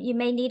 You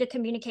may need a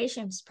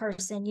communications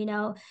person.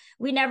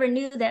 We never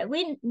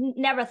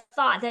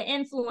thought that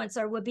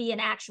influencer would be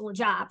an actual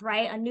job,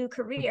 right? A new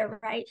career,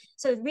 right?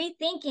 So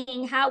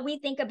rethinking how we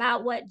think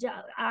about what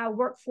our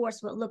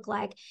workforce would look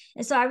like.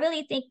 And so I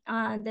really think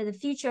that the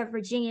future of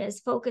Virginia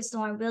is focused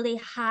on really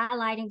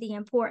highlighting the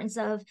importance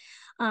of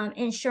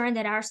ensuring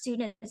that our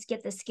students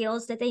get the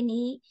skills that they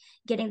need,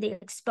 getting the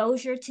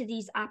exposure to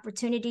these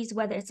opportunities,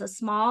 whether it's a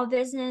small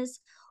business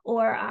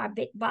or our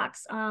big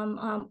box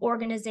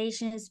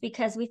organizations,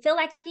 because we feel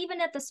like even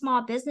at the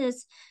small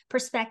business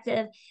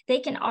perspective,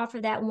 they can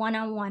offer that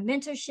one-on-one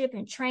mentorship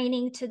and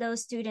training to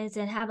those students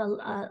and have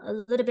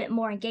a little bit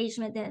more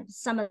engagement than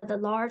some of the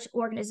large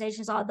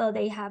organizations, although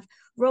they have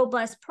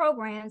robust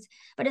programs.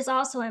 But it's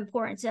also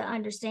important to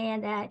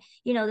understand that,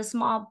 the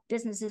small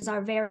businesses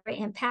are very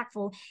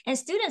impactful, and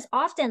students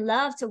often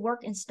love to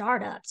work in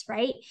startups,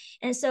 right?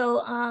 And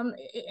so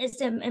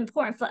it's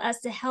important for us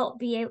to help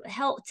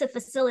to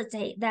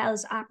facilitate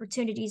those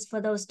opportunities for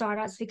those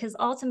startups, because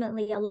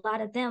ultimately a lot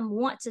of them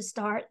want to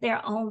start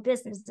their own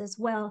business as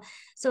well.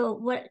 So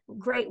what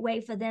great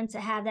way for them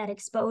to have that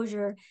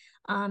exposure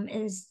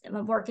is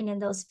working in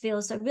those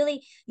fields. So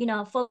really,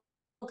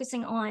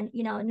 focusing on,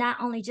 not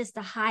only just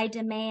the high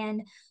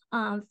demand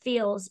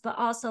fields, but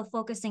also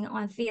focusing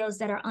on fields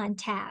that are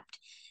untapped,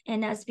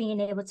 and us being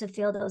able to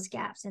fill those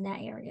gaps in that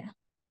area.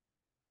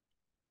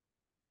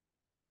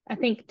 I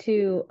think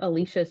to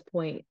Alicia's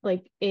point,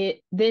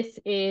 this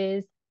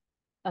is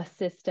a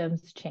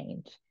systems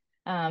change.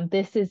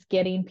 This is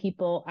getting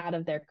people out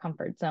of their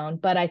comfort zone.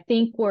 But I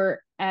think we're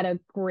at a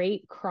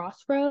great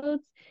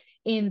crossroads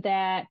in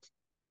that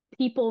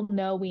people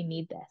know we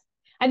need this.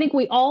 I think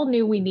we all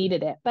knew we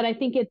needed it, but I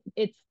think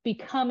it's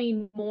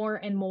becoming more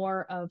and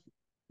more of,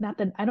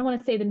 I don't want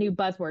to say the new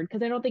buzzword,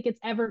 because I don't think it's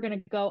ever going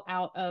to go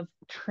out of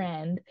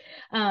trend.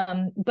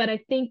 But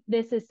I think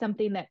this is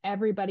something that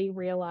everybody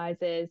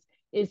realizes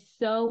is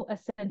so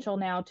essential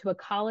now to a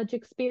college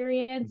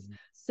experience,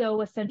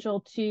 so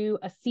essential to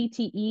a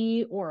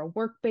CTE or a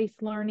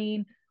work-based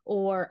learning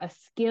or a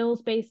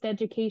skills-based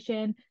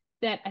education,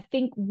 that I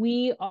think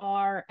we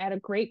are at a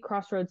great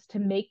crossroads to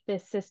make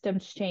this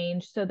systems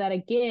change so that,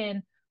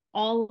 again,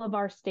 all of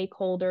our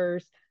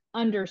stakeholders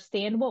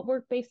understand what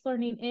work-based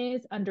learning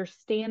is,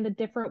 understand the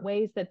different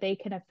ways that they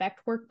can affect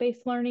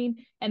work-based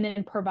learning, and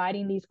then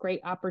providing these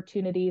great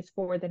opportunities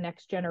for the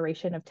next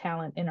generation of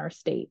talent in our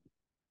state.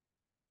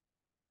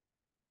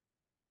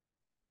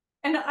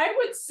 And I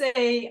would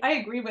say I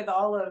agree with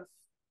all of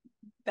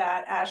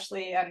that,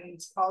 Ashley, and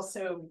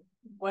also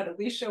what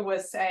Alicia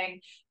was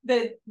saying.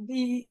 The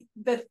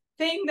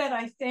thing that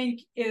I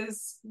think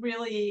is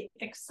really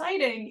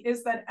exciting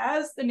is that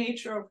as the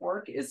nature of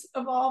work is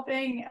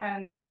evolving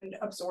and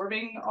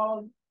absorbing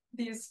all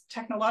these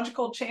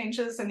technological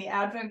changes and the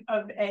advent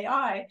of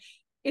AI,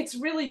 it's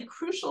really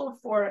crucial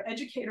for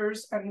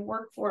educators and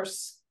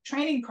workforce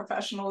training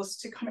professionals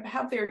to kind of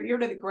have their ear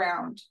to the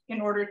ground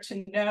in order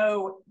to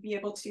be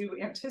able to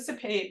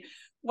anticipate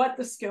what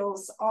the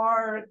skills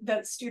are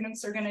that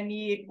students are going to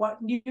need,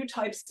 what new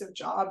types of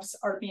jobs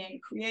are being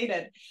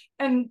created,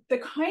 and the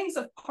kinds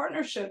of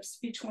partnerships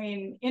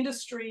between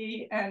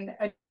industry and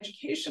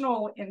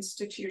educational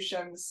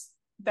institutions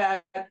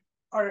that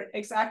are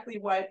exactly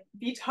what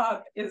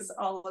VTOP is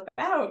all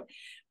about,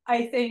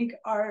 I think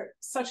are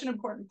such an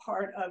important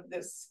part of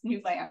this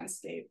new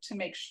landscape to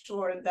make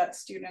sure that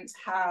students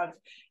have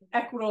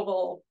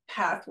equitable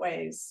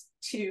pathways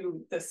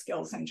to the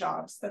skills and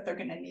jobs that they're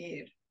going to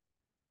need.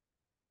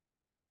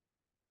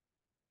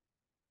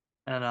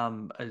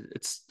 And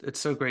it's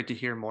so great to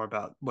hear more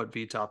about what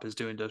VTOP is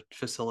doing to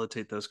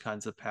facilitate those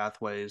kinds of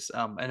pathways.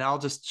 And I'll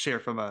just share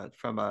from a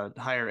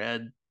higher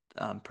ed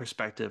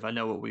perspective. I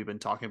know what we've been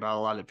talking about a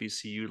lot at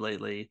VCU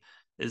lately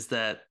is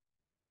that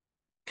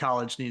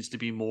college needs to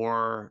be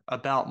more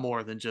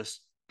than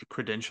just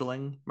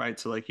credentialing, right?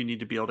 So you need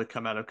to be able to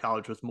come out of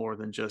college with more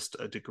than just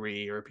a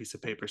degree or a piece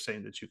of paper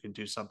saying that you can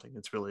do something.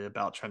 It's really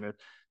about trying to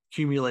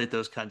accumulate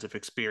those kinds of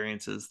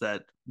experiences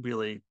that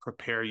really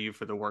prepare you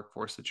for the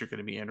workforce that you're going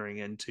to be entering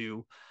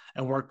into.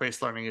 And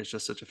work-based learning is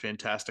just such a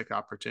fantastic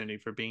opportunity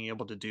for being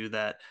able to do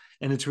that.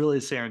 And it's really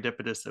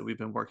serendipitous that we've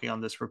been working on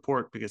this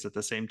report, because at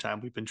the same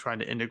time, we've been trying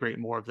to integrate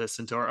more of this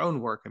into our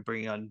own work and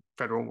bringing on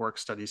federal work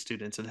study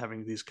students and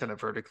having these kind of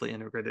vertically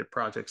integrated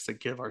projects that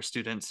give our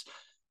students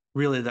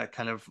really that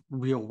kind of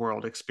real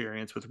world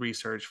experience with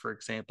research, for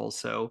example.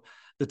 So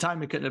the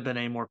timing couldn't have been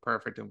any more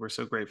perfect. And we're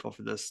so grateful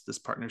for this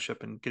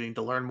partnership and getting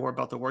to learn more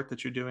about the work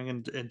that you're doing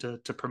and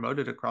to promote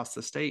it across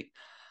the state.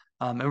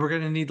 And we're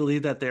going to need to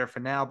leave that there for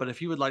now. But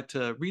if you would like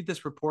to read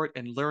this report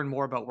and learn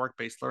more about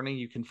work-based learning,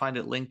 you can find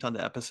it linked on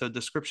the episode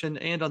description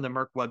and on the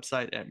MERC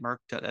website at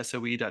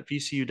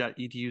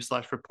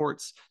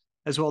merc.soe.vcu.edu/reports.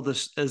 as well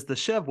as the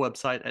SCHEV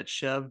website at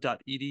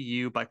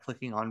chev.edu by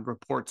clicking on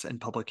Reports and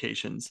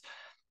Publications.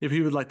 If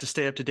you would like to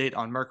stay up to date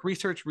on MERC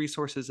research,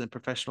 resources, and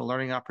professional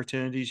learning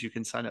opportunities, you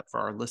can sign up for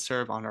our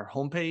listserv on our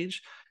homepage.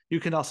 You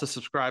can also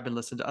subscribe and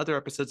listen to other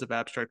episodes of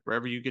Abstract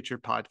wherever you get your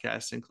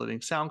podcasts, including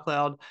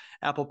SoundCloud,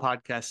 Apple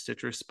Podcasts,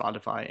 Stitcher,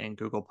 Spotify, and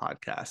Google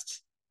Podcasts.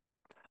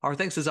 Our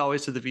thanks, as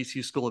always, to the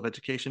VCU School of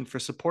Education for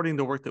supporting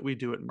the work that we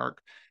do at MERC,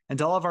 and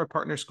to all of our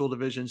partner school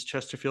divisions,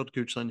 Chesterfield,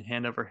 Goochland,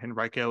 Hanover,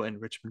 Henrico,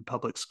 and Richmond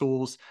Public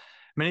Schools.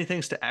 Many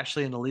thanks to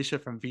Ashley and Alicia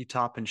from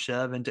VTOP and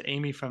SCHEV, and to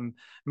Amy from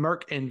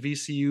MERC and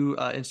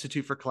VCU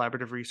Institute for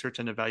Collaborative Research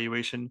and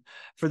Evaluation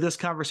for this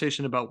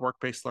conversation about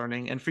work-based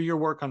learning and for your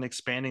work on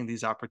expanding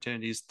these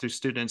opportunities through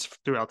students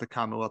throughout the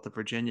Commonwealth of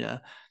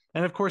Virginia.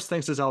 And of course,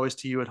 thanks as always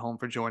to you at home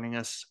for joining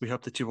us. We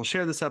hope that you will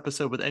share this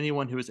episode with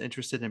anyone who is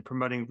interested in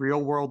promoting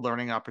real-world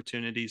learning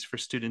opportunities for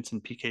students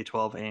in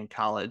PK-12 and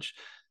college.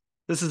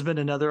 This has been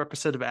another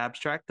episode of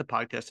Abstract, the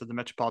podcast of the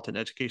Metropolitan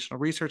Educational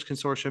Research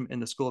Consortium in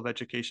the School of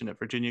Education at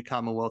Virginia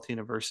Commonwealth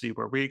University,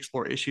 where we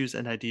explore issues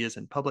and ideas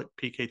in public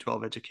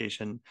PK-12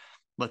 education.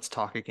 Let's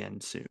talk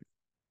again soon.